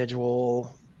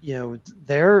individual,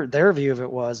 their view of it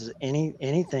was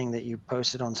anything that you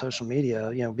posted on social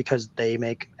media, because they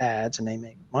make ads and they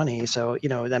make money. So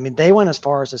they went as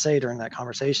far as to say during that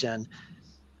conversation,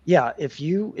 if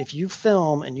you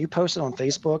film and you post it on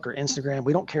Facebook or Instagram,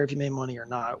 we don't care if you made money or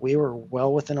not. We were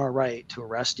well within our right to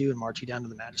arrest you and march you down to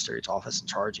the magistrate's office and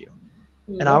charge you.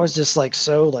 And I was just that's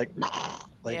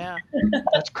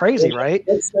crazy, right?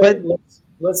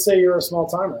 let's say you're a small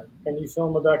timer and you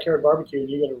film a backyard barbecue and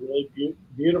you get a really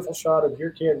beautiful shot of your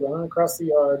kid running across the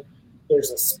yard.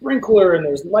 There's a sprinkler and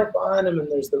there's light behind him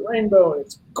and there's the rainbow and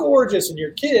it's gorgeous. And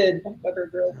your kid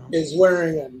is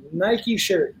wearing a Nike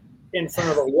shirt in front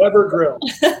of a Weber grill.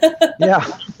 Yeah.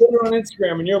 You put it on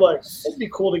Instagram and you're like, it'd be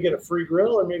cool to get a free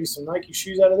grill or maybe some Nike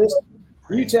shoes out of this.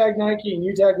 You tag Nike and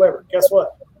you tag Weber. Guess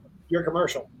what? You're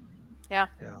commercial. Yeah.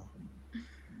 Yeah.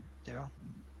 Yeah.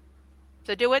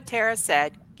 So do what Tara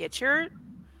said. Get your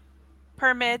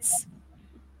permits,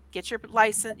 get your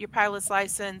license, your pilot's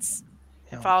license,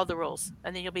 and follow the rules,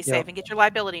 and then you'll be safe. And get your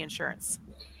liability insurance.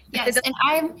 Yes, and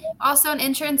I'm also an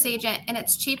insurance agent, and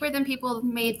it's cheaper than people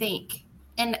may think,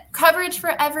 and coverage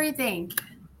for everything.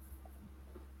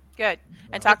 Good.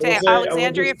 And talk to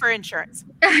Alexandria for insurance.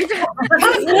 We'll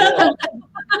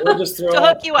just throw to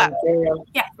hook you up. Tara,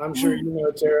 yeah. I'm sure you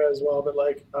know Tara as well, but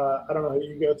like I don't know who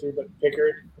you go through, but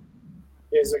Pickard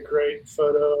is a great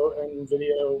photo and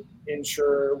video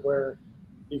insurer where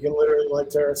you can literally, like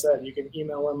Tara said, you can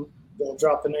email them, they'll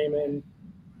drop the name in,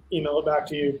 email it back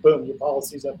to you, boom, your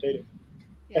policy's updated.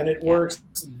 And it works.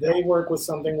 They work with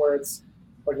something where it's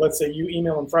like, let's say you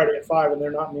email them Friday at 5 and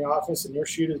they're not in the office and your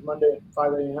shoot is Monday at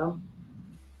 5 a.m.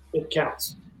 It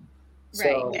counts.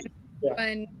 Right. So, yeah.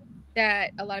 And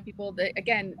that a lot of people, that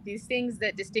again, these things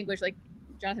that distinguish, like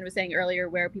Jonathan was saying earlier,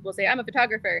 where people say, I'm a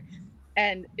photographer.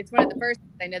 And it's one of the first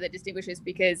things I know that distinguishes,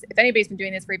 because if anybody's been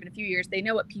doing this for even a few years, they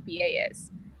know what PPA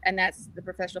is. And that's the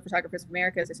Professional Photographers of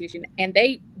America Association. And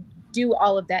they do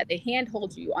all of that. They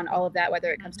handhold you on all of that,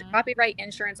 whether it comes to copyright,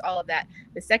 insurance, all of that.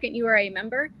 The second you are a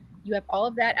member, you have all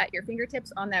of that at your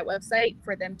fingertips on that website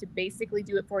for them to basically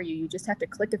do it for you. You just have to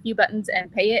click a few buttons and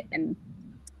pay it, and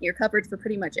you're covered for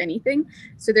pretty much anything.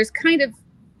 So there's kind of,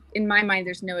 in my mind,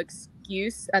 there's no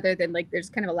excuse other than like there's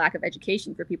kind of a lack of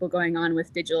education for people going on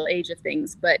with digital age of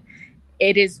things. But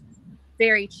it is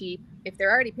very cheap. If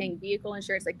they're already paying vehicle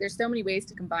insurance, like there's so many ways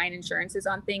to combine insurances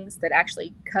on things that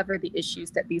actually cover the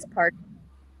issues that these parks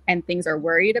and things are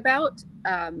worried about.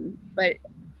 But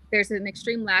there's an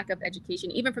extreme lack of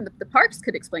education. Even from the parks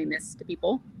could explain this to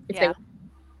people if they,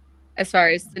 as far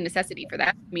as the necessity for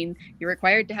that. I mean, you're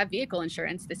required to have vehicle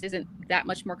insurance. This isn't that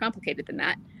much more complicated than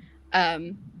that.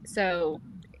 So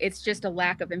it's just a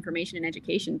lack of information and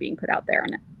education being put out there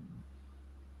on it.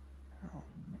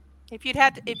 If you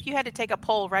had to take a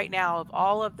poll right now of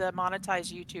all of the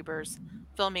monetized YouTubers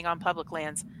filming on public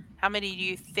lands, how many do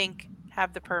you think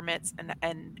have the permits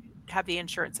and have the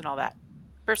insurance and all that,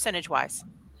 percentage wise?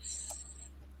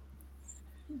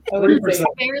 Barely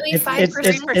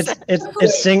 5%.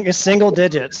 It's single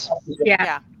digits.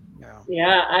 Yeah.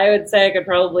 Yeah, I would say I could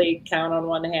probably count on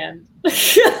one hand.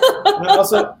 I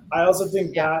also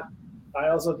think that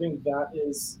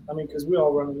is, I mean, because we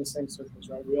all run in the same circles,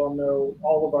 right? We all know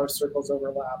all of our circles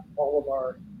overlap, all of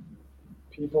our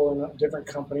people in different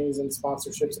companies and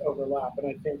sponsorships overlap, and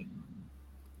I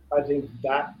think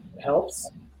that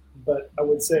helps. But I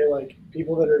would say, like,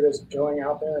 people that are just going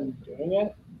out there and doing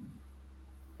it,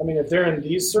 I mean, if they're in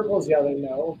these circles, yeah, they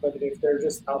know. But if they're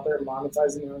just out there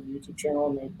monetizing their own YouTube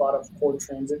channel and they bought a Ford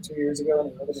Transit 2 years ago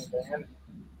and they live in a van,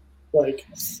 like,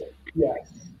 yeah,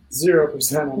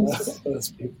 0% on those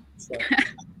people. So.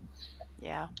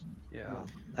 Yeah.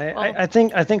 I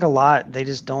think a lot, they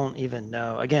just don't even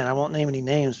know. Again, I won't name any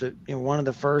names, but one of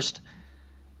the first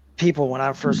people when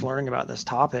I first learning about this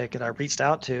topic that I reached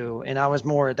out to, and I was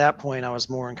more at that point, I was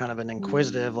more in kind of an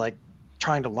inquisitive, like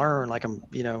trying to learn, like I'm,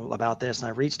 about this. And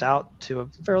I reached out to a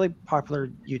fairly popular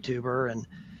YouTuber and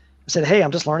I said, hey, I'm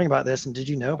just learning about this. And did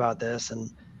you know about this? And,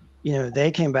 they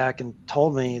came back and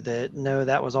told me that, no,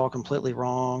 that was all completely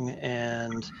wrong.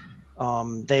 And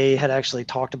they had actually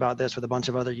talked about this with a bunch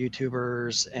of other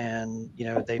YouTubers and,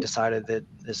 they decided that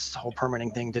this whole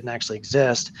permitting thing didn't actually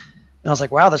exist. And I was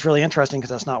like, wow, that's really interesting because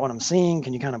that's not what I'm seeing.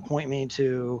 Can you kind of point me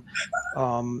to,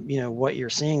 what you're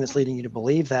seeing that's leading you to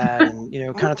believe that? And,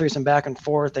 kind of through some back and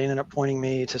forth, they ended up pointing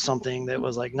me to something that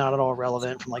was like not at all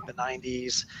relevant from like the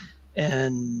 90s.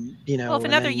 And, well, if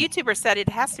another YouTuber said it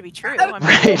has to be true.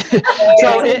 Right.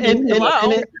 So in the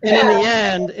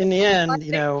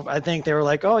end, I think they were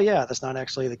like, oh yeah, that's not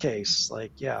actually the case.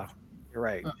 Like, yeah, you're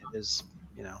right. It is,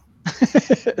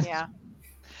 Yeah.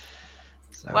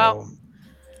 So, well,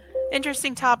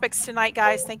 interesting topics tonight,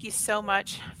 guys. Thank you so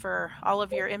much for all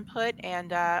of your input.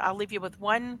 And I'll leave you with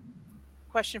one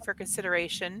question for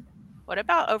consideration. What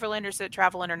about overlanders that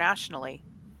travel internationally?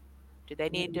 Do they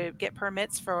need to get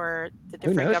permits for the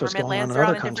different government lands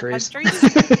around in different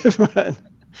countries? But,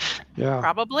 yeah.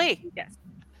 Probably. Yes.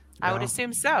 I would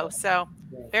assume so. So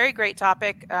very great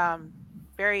topic.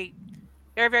 Very,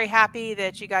 very, very happy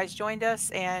that you guys joined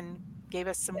us and gave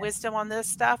us some wisdom on this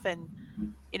stuff. And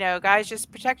guys,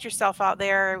 just protect yourself out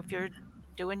there if you're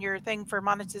doing your thing for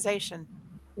monetization.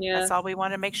 Yeah. That's all we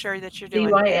want to make sure that you're doing.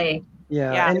 CYA.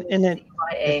 Yeah. And then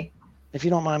CYA. if you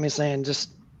don't mind me saying,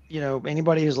 just,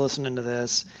 anybody who's listening to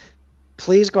this,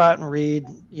 please go out and read,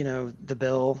 the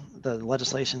bill, the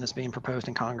legislation that's being proposed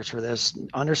in Congress for this,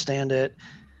 understand it,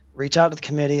 reach out to the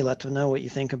committee, let them know what you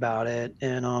think about it,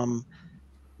 and,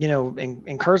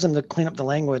 encourage them to clean up the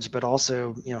language, but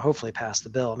also, hopefully pass the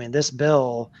bill. I mean, this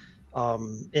bill,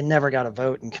 it never got a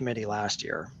vote in committee last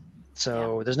year.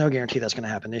 So there's no guarantee that's going to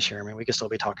happen this year. I mean, we could still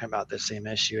be talking about this same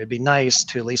issue. It'd be nice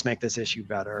to at least make this issue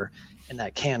better. And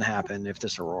that can happen if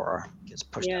this Aurora gets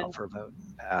pushed out for a vote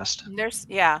and passed. There's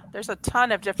a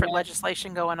ton of different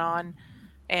legislation going on.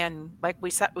 And like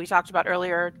we talked about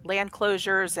earlier, land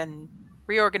closures and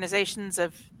reorganizations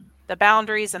of the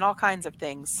boundaries and all kinds of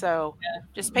things. So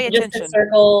just pay attention.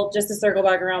 Just to circle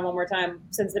back around one more time,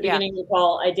 since the beginning of the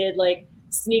call, I did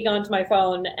sneak onto my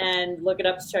phone and look it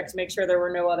up to check to make sure there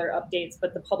were no other updates,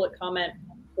 but the public comment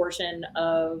portion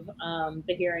of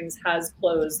the hearings has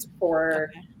closed for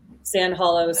Sand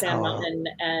Hollow, Sand Mountain,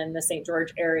 and the St.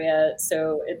 George area.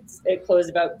 So it closed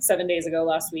about 7 days ago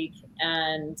last week,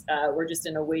 and we're just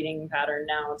in a waiting pattern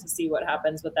now to see what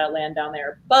happens with that land down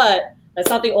there. But that's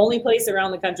not the only place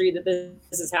around the country that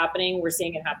this is happening. We're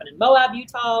seeing it happen in Moab,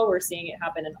 Utah. We're seeing it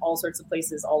happen in all sorts of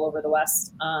places all over the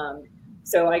West.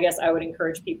 So I guess I would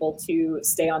encourage people to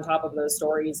stay on top of those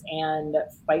stories and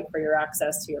fight for your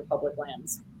access to your public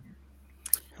lands.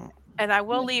 And I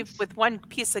will leave with one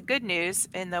piece of good news.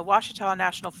 In the Ouachita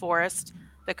National Forest,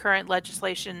 the current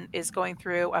legislation is going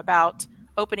through about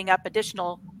opening up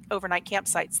additional overnight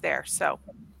campsites there. So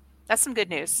that's some good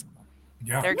news.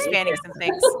 Yeah. They're expanding some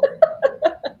things.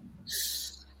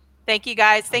 Thank you,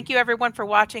 guys. Thank you, everyone, for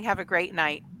watching. Have a great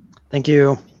night. Thank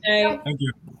you. Hey. Thank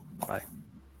you.